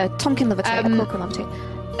 Okay. Yeah, Tom can levitate. Quill can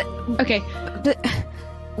levitate. Okay.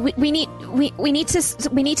 We need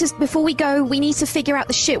to before we go. We need to figure out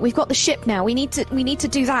the ship. We've got the ship now. We need to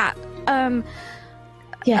do that.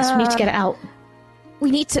 Yes, we need to get it out.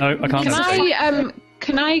 We need to. No, I can't.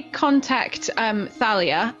 Can I contact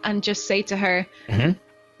Thalia and just say to her,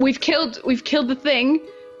 we've killed the thing.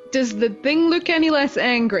 Does the thing look any less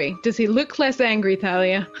angry? Does he look less angry,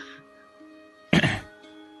 Thalia?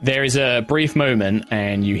 There is a brief moment,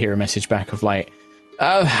 and you hear a message back of like,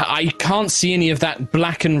 I can't see any of that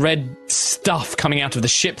black and red stuff coming out of the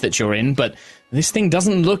ship that you're in, but this thing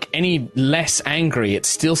doesn't look any less angry. It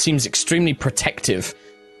still seems extremely protective.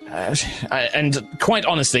 And quite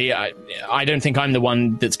honestly, I don't think I'm the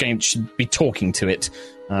one that's should be talking to it.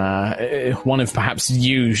 One of perhaps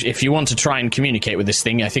you, if you want to try and communicate with this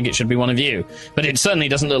thing, I think it should be one of you. But it certainly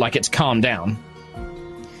doesn't look like it's calmed down.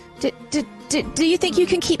 Do you think you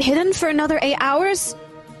can keep hidden for another 8 hours?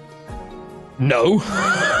 No.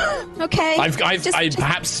 Okay. I've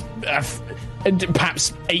perhaps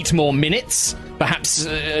 8 more minutes. Perhaps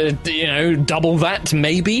double that,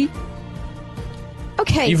 maybe.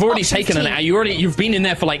 Okay. You've already taken an hour. You've been in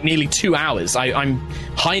there for like nearly 2 hours. I'm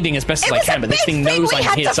hiding as best as I can, but this thing knows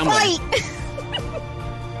I'm here somewhere.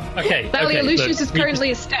 Okay. Thalia, Lucius is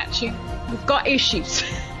currently a statue. We've got issues.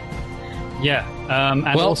 Yeah. And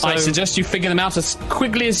Well, also, I suggest you figure them out as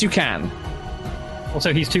quickly as you can.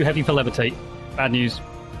 also, he's too heavy for levitate. Bad news.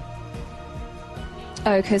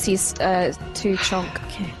 Oh, because he's too chonk.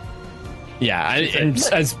 Okay. Yeah,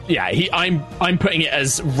 I'm putting it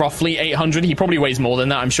as roughly 800. He probably weighs more than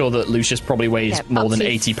that. I'm sure that Lucius probably weighs more than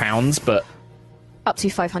 80 pounds, but up to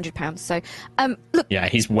 500 pounds. So, look. Yeah,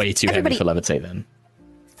 he's way too heavy for levitate then.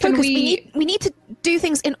 Focus. We need to do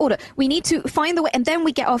things in order. We need to find the way, and then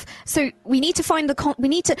we get off. So we need to find we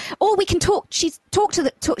need to, or we can talk. Should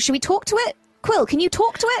we talk to it? Quill, can you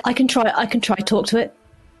talk to it? I can try talk to it.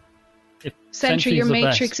 Sentry, your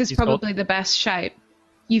matrix is probably the best shout.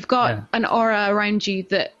 You've got an aura around you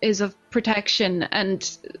that is of protection,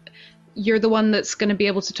 and you're the one that's going to be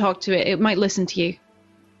able to talk to it. It might listen to you.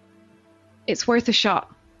 It's worth a shot.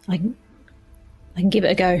 I can give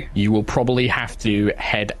it a go. You will probably have to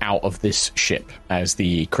head out of this ship, as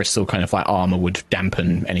the crystal kind of like armor would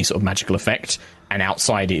dampen any sort of magical effect, and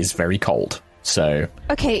outside it is very cold. So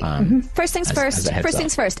okay, first things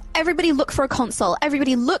first. Everybody look for a console.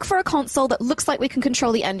 Everybody look for a console that looks like we can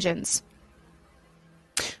control the engines.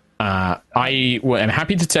 I am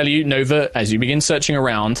happy to tell you, Nova, as you begin searching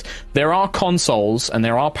around, there are consoles and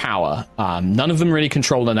there are power. None of them really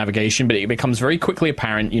control the navigation, but it becomes very quickly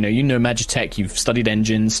apparent. You know Magitech, you've studied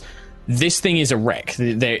engines. This thing is a wreck.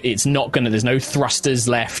 It's not gonna. There's no thrusters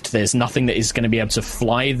left. There's nothing that is going to be able to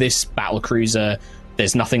fly this battlecruiser.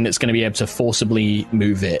 There's nothing that's going to be able to forcibly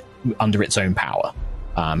move it under its own power.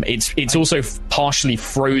 It's also partially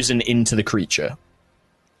frozen into the creature.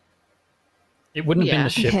 It wouldn't have been the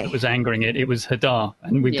ship that was angering it. It was Hadar,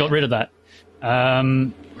 and we've got rid of that.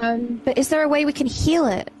 But is there a way we can heal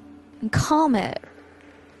it and calm it?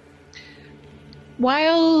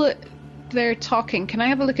 While they're talking, can I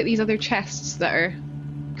have a look at these other chests that are...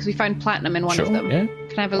 Because we found platinum in one of them. Yeah.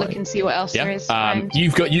 Can I have a look and see what else there is?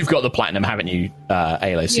 You've got the platinum, haven't you,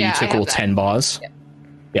 Ayla? So you took all 10 bars. Yeah.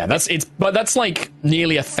 Yeah, that's like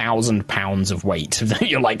nearly 1,000 pounds of weight that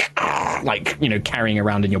you're like carrying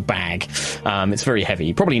around in your bag. It's very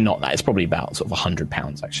heavy. Probably not that. It's probably about sort of 100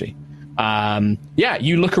 pounds actually.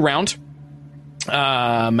 You look around,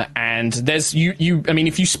 and there's you. I mean,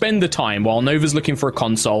 if you spend the time while Nova's looking for a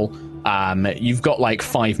console, you've got like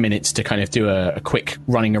 5 minutes to kind of do a quick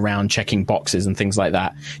running around, checking boxes and things like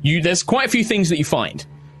that. There's quite a few things that you find.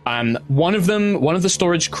 One of the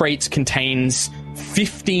storage crates contains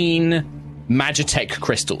 15 Magitech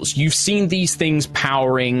crystals. You've seen these things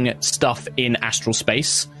powering stuff in astral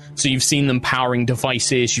space. So you've seen them powering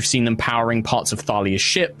devices. You've seen them powering parts of Thalia's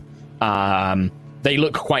ship. They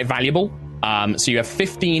look quite valuable. So you have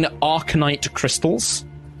 15 Arcanite crystals.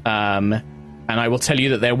 And I will tell you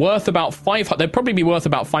that they're worth about they'd probably be worth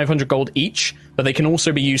about 500 gold each, but they can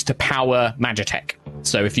also be used to power Magitech.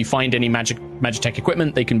 So if you find any Magitech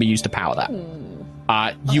equipment, they can be used to power that.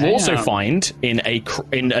 You also find in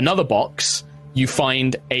another box, you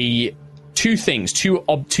find two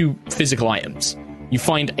physical items. You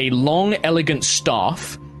find a long, elegant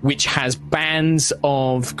staff which has bands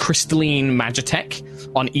of crystalline Magitech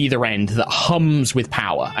on either end that hums with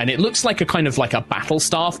power. And it looks like a kind of like a battle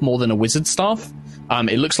staff more than a wizard staff.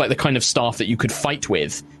 It looks like the kind of staff that you could fight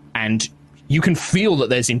with, and you can feel that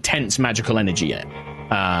there's intense magical energy in it.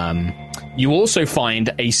 You also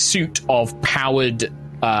find a suit of powered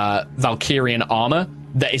Valkyrian armor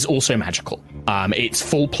that is also magical. It's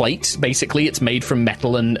full plate, basically. It's made from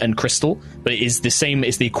metal and crystal, but it is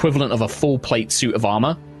it's the equivalent of a full plate suit of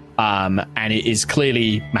armor. And it is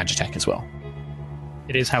clearly Magitech as well.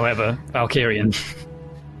 It is, however, Valkyrian.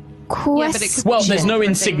 Well, there's no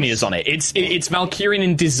insignias on it. It's Valkyrian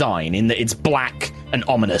in design, in that it's black and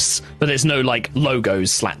ominous, but there's no like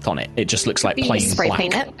logos slapped on it. It just looks like plain spray black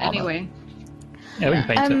paint it anyway. Yeah, we can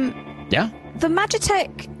paint it. Yeah. The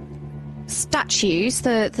Magitech statues,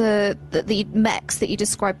 the mechs that you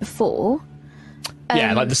described before.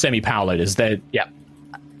 Like the semi-power loaders.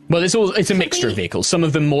 Well, it's a mixture of vehicles. Some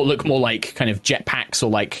of them look more like kind of jetpacks, or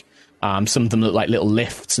like some of them look like little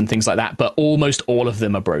lifts and things like that. But almost all of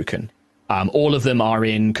them are broken. All of them are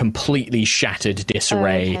in completely shattered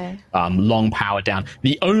disarray, long power down.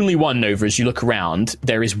 The only one, Nova, as you look around,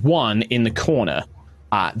 there is one in the corner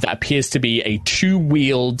that appears to be a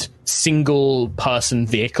two-wheeled single-person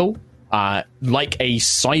vehicle, like a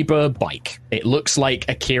cyber bike. It looks like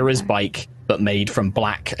Akira's bike, but made from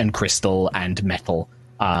black and crystal and metal.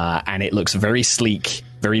 And it looks very sleek.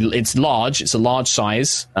 It's large. It's a large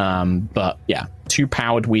size. But yeah, two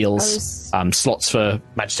powered wheels, slots for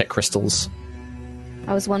Magitech crystals.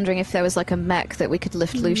 I was wondering if there was like a mech that we could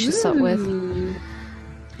lift Lucius up with.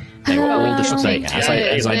 They were all displaying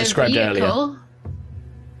as I described earlier.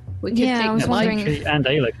 We could take I was wondering. And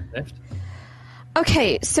Ayla can lift.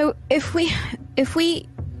 Okay, so if we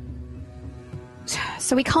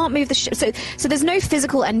can't move the ship. So there's no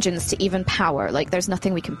physical engines to even power. Like, there's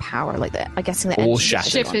nothing we can power. Like, I'm guessing the all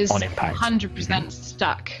ship is on impact. 100%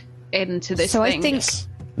 stuck into this so thing. I think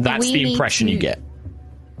that's the impression you get.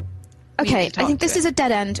 Okay, I think this is a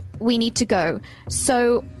dead end. We need to go.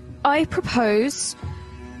 So I propose.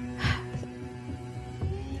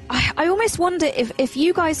 I almost wonder if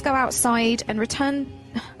you guys go outside and return.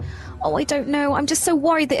 Oh, I don't know. I'm just so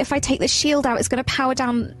worried that if I take the shield out, it's going to power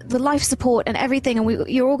down the life support and everything, and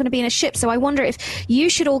you're all going to be in a ship. So I wonder if you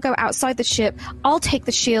should all go outside the ship. I'll take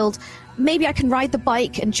the shield. Maybe I can ride the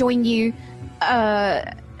bike and join you,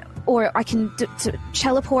 or I can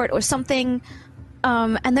teleport or something.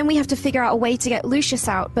 And then we have to figure out a way to get Lucius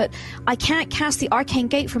out. But I can't cast the arcane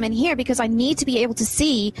gate from in here because I need to be able to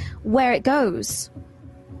see where it goes.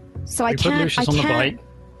 So I can't. Put Lucius on the bike.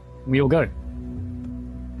 We all go.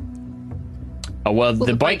 Oh, well,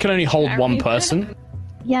 the bike can only hold one person.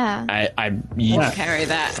 Yeah. You carry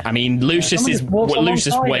that. I mean, Lucius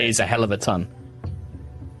weighs a hell of a ton.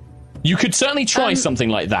 You could certainly try something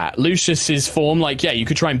like that. Lucius's form, you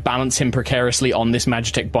could try and balance him precariously on this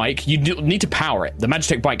Magitech bike. You need to power it. The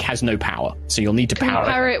Magitech bike has no power, so you'll need to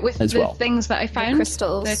power it with the things that I found.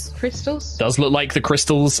 The crystals. Does look like the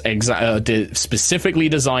crystals specifically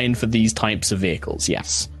designed for these types of vehicles.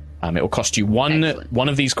 Yes. It will cost you one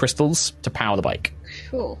of these crystals to power the bike.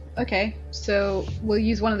 Cool. Okay, so we'll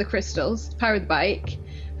use one of the crystals to power the bike.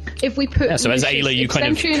 If we put so as Ayla, you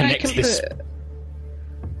kind of connect this.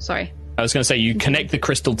 Sorry. I was going to say, you connect the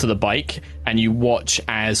crystal to the bike, and you watch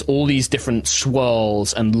as all these different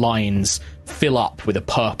swirls and lines fill up with a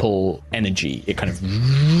purple energy. It kind of,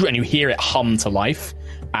 and you hear it hum to life.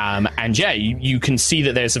 You can see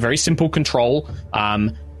that there's a very simple control.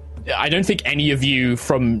 I don't think any of you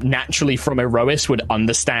naturally from Erois would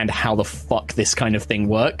understand how the fuck this kind of thing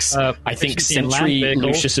works. I think Sentry,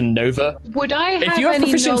 Lucius, and Nova. Would I have if you have any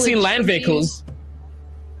proficiency in land vehicles?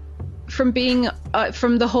 From being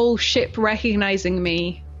from the whole ship recognizing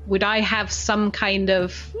me, would I have some kind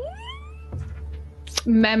of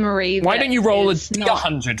memory? Why don't you roll a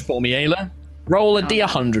D100 for me, Ayla? Roll a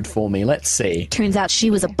D100 for me. Let's see. Turns out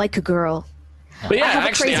she was a biker girl. But yeah,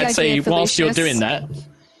 actually, I'd say whilst you're doing that,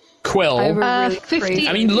 Quill, 50.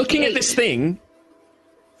 I mean, looking at this thing,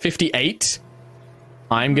 58.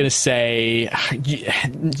 I'm going to say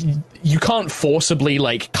you can't forcibly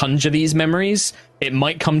conjure these memories. It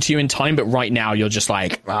might come to you in time, but right now you're just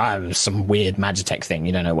some weird Magitech thing.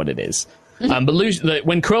 You don't know what it is. But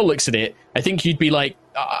when Quill looks at it, I think you'd be like,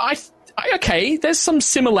 okay, there's some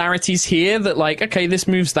similarities here that okay, this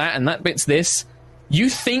moves that and that bit's this. You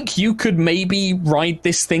think you could maybe ride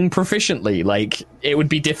this thing proficiently? It would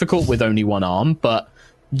be difficult with only one arm, but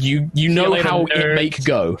you know how it make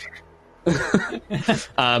go.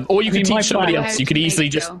 Or you could teach somebody else. You could easily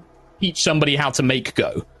just teach somebody how to make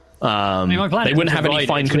go. They wouldn't have any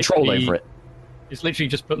fine control over it. It's literally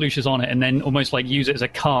just put Lucius on it and then almost use it as a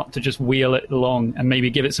cart to just wheel it along and maybe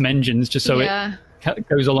give it some engines just so it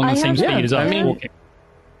goes along the same speed as us walking.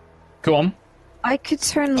 Go on. I could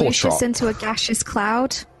turn Lucius into a gaseous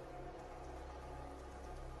cloud.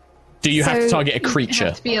 Do you have to target a creature? You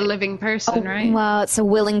have to be a living person, right? Well, it's a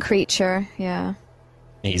willing creature, yeah.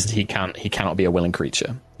 He cannot be a willing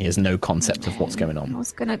creature. He has no concept of what's going on. I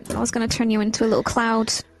was gonna turn you into a little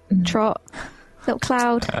cloud, Trot. Little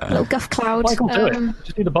cloud, little guff cloud. I can't do it.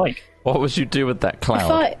 Just do the bike. What would you do with that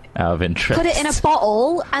cloud? Out of interest. Put it in a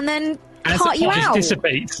bottle and then cart you out. Just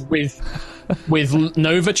dissipates with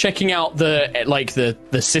Nova checking out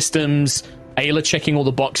the systems, Ayla checking all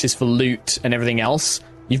the boxes for loot and everything else.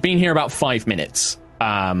 You've been here about 5 minutes.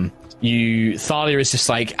 Thalia is just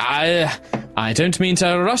I don't mean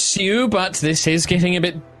to rush you, but this is getting a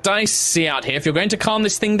bit dicey out here. If you're going to calm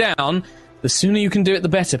this thing down, the sooner you can do it, the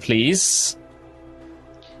better, please.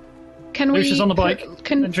 Can Lucius on the bike.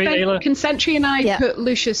 Can Sentry and I put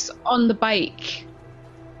Lucius on the bike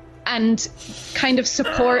and kind of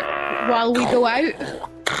support while we go out?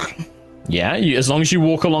 Yeah, as long as you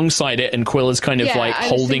walk alongside it and Quill is kind of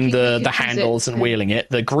holding the handles and wheeling it,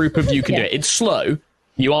 the group of you can do it. It's slow.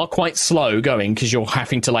 You are quite slow going because you're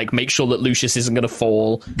having to make sure that Lucius isn't going to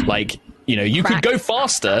fall. You could go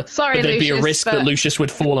faster, but there'd be a risk that Lucius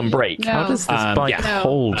would fall and break. No. How does this bike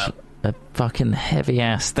hold a fucking heavy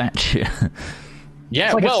ass statue?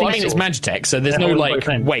 Yeah, it's Magitech, so there's no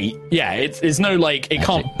weight. Yeah, there's no it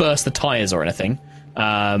can't burst the tires or anything.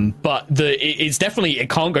 But it's definitely, it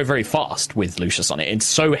can't go very fast with Lucius on it. It's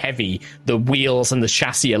so heavy, the wheels and the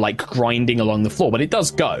chassis are grinding along the floor, but it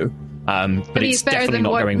does go. But it's definitely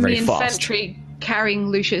not going very fast. Sentry carrying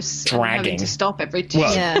Lucius, dragging, having to stop every 2.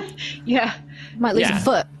 Yeah. Might lose a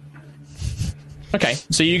foot. Okay,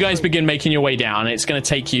 so you guys begin making your way down. It's going to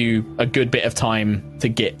take you a good bit of time to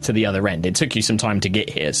get to the other end. It took you some time to get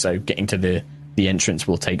here, so getting to the entrance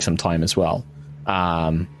will take some time as well.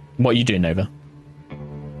 What are you doing, Nova?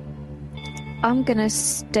 I'm going to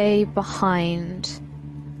stay behind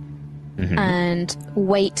and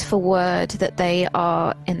wait for word that they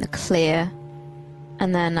are in the clear.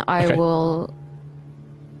 And then I will,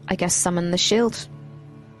 I guess, summon the shield.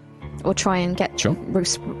 Or try and get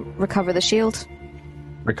recover the shield.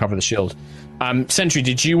 Recover the shield. Sentry,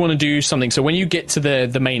 did you want to do something? So when you get to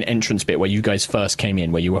the main entrance bit where you guys first came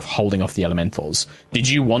in, where you were holding off the elementals, did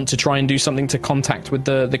you want to try and do something to contact with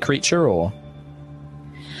the creature, or?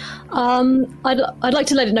 I'd like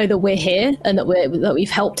to let it know that we're here and that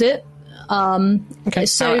we've helped it. Okay.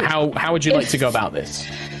 So how would you like to go about this?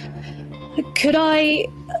 Could I?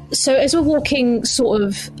 So as we're walking sort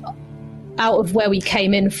of out of where we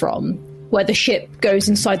came in from, where the ship goes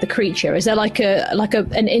inside the creature, is there like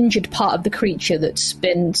an injured part of the creature that's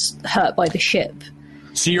been hurt by the ship?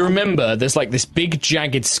 So you remember there's like this big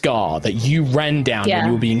jagged scar that you ran down when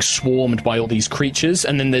you were being swarmed by all these creatures,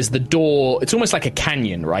 and then there's the door. It's almost like a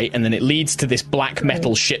canyon, right? And then it leads to this black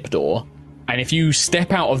metal ship door. And if you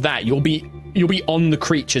step out of that, you'll be on the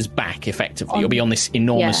creature's back, effectively. You'll be on this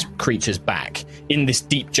enormous creature's back in this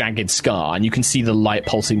deep, jagged scar, and you can see the light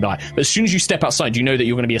pulsing by. But as soon as you step outside, you know that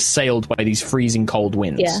you're going to be assailed by these freezing cold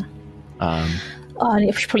winds. Yeah.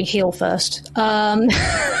 I should probably heal first. So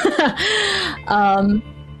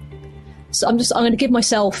I'm going to give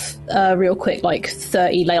myself real quick, like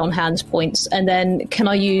 30 lay on hands points, and then can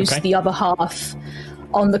I use the other half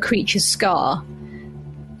on the creature's scar?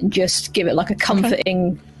 Just give it like a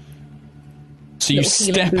comforting. So you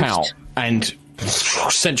step out, and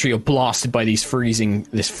Sentry, you're blasted by this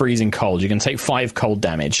freezing cold. You can take 5 cold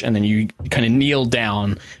damage, and then you kind of kneel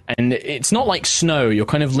down, and it's not like snow. You're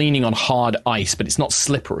kind of leaning on hard ice, but it's not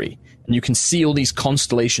slippery. And you can see all these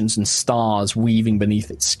constellations and stars weaving beneath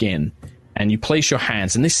its skin. And you place your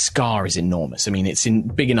hands, and this scar is enormous. I mean, it's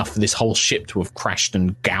big enough for this whole ship to have crashed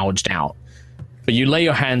and gouged out. But you lay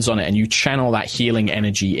your hands on it, and you channel that healing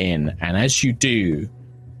energy in. And as you do,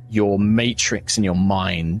 your matrix in your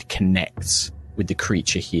mind connects with the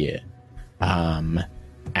creature here. And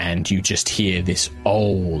you just hear this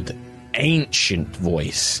old, ancient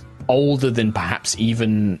voice, older than perhaps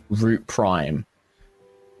even Root Prime.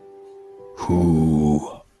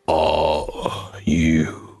 Who are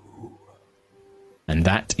you? And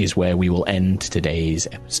that is where we will end today's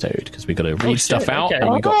episode, because we've got to read stuff out,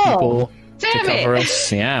 and we've got people to cover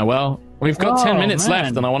us. Yeah, well, we've got 10 minutes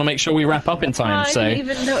left, and I want to make sure we wrap up in time. So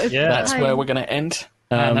that's where we're going to end.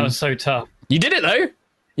 That was so tough. You did it, though.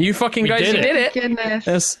 You fucking guys, you did it.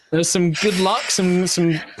 Goodness. There's some good luck, some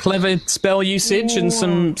clever spell usage, and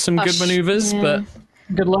some good maneuvers, but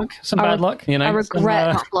good luck, some bad luck. You know, I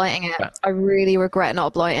regret not blighting it. I really regret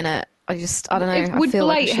not blighting it. I don't know. Would feel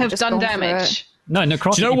blight like have done damage? No,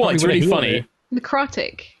 necrotic. Do you know what? It's really funny.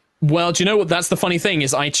 Necrotic. Well, do you know what? That's the funny thing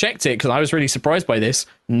is I checked it because I was really surprised by this.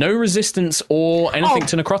 No resistance or anything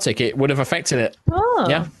to necrotic. It would have affected it. Oh,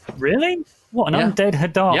 yeah. Really? What, an undead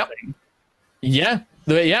Hadar thing? Yeah.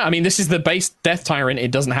 Yeah, I mean, this is the base Death Tyrant.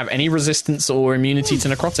 It doesn't have any resistance or immunity to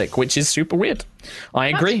necrotic, which is super weird. I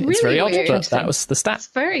agree. Really, it's very odd, but that was the stat. It's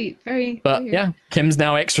very, very But weird. yeah, Kim's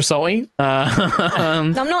now extra salty.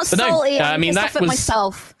 I'm not salty. No, I mean, that was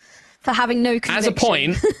myself for having no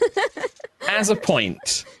conviction. As a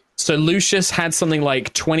point, so Lucius had something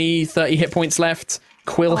like 20, 30 hit points left.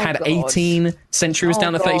 Quill had 18. Sentry was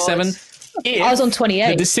down to 37. I was on 28.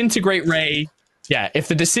 The Disintegrate Ray... Yeah, if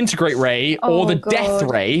the Disintegrate Ray or the Death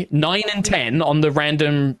Ray, 9 and 10 on the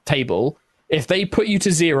random table, if they put you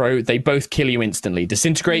to 0, they both kill you instantly.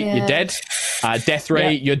 Disintegrate, you're dead. Death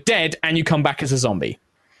Ray, you're dead, and you come back as a zombie.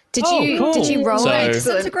 Did you roll so,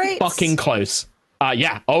 Disintegrate? Fucking close.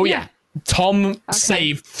 Yeah. Tom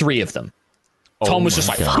saved 3 of them. Tom was just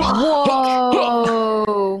like, whoa.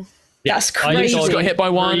 That's crazy. Lucius got hit by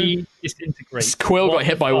 1. Quill got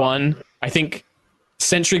hit by 1. I think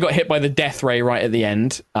Sentry got hit by the Death Ray right at the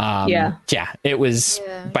end. It was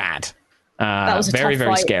bad. That was very,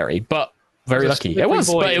 very scary, but very lucky. It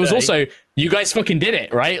was, but it was also, you guys fucking did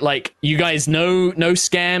it, right? Like, you guys, no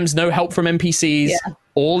scams, no help from NPCs. Yeah.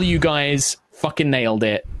 All you guys fucking nailed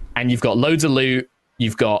it, and you've got loads of loot.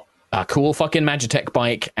 You've got a cool fucking Magitech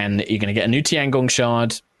bike, and you're going to get a new Tiangong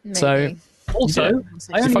shard. Maybe. So, also,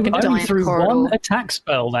 I only threw 1 attack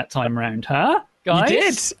spell that time round, huh? Guys? You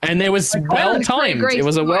did, and it was well-timed. It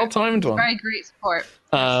was a well-timed one. Very great support.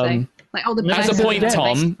 As a point,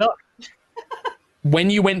 Tom, when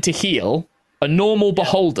you went to heal, a normal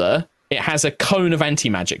beholder it has a cone of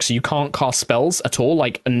anti-magic, so you can't cast spells at all,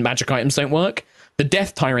 like, and magic items don't work. The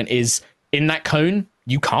Death Tyrant is in that cone.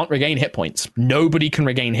 You can't regain hit points. Nobody can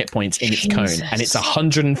regain hit points in its cone, and it's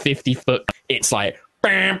 150 foot. It's like,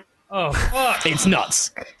 bam. Oh, fuck. It's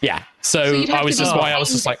nuts. Yeah. So I was just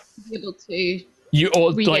like, able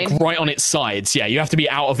to like right on its sides. Yeah, you have to be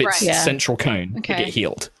out of its central cone to get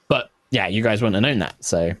healed. But yeah, you guys wouldn't have known that.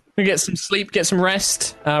 So we get some sleep, get some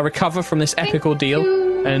rest, recover from this epic ordeal,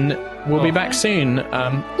 and we'll be back soon.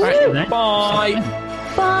 Right, bye.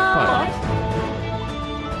 Bye.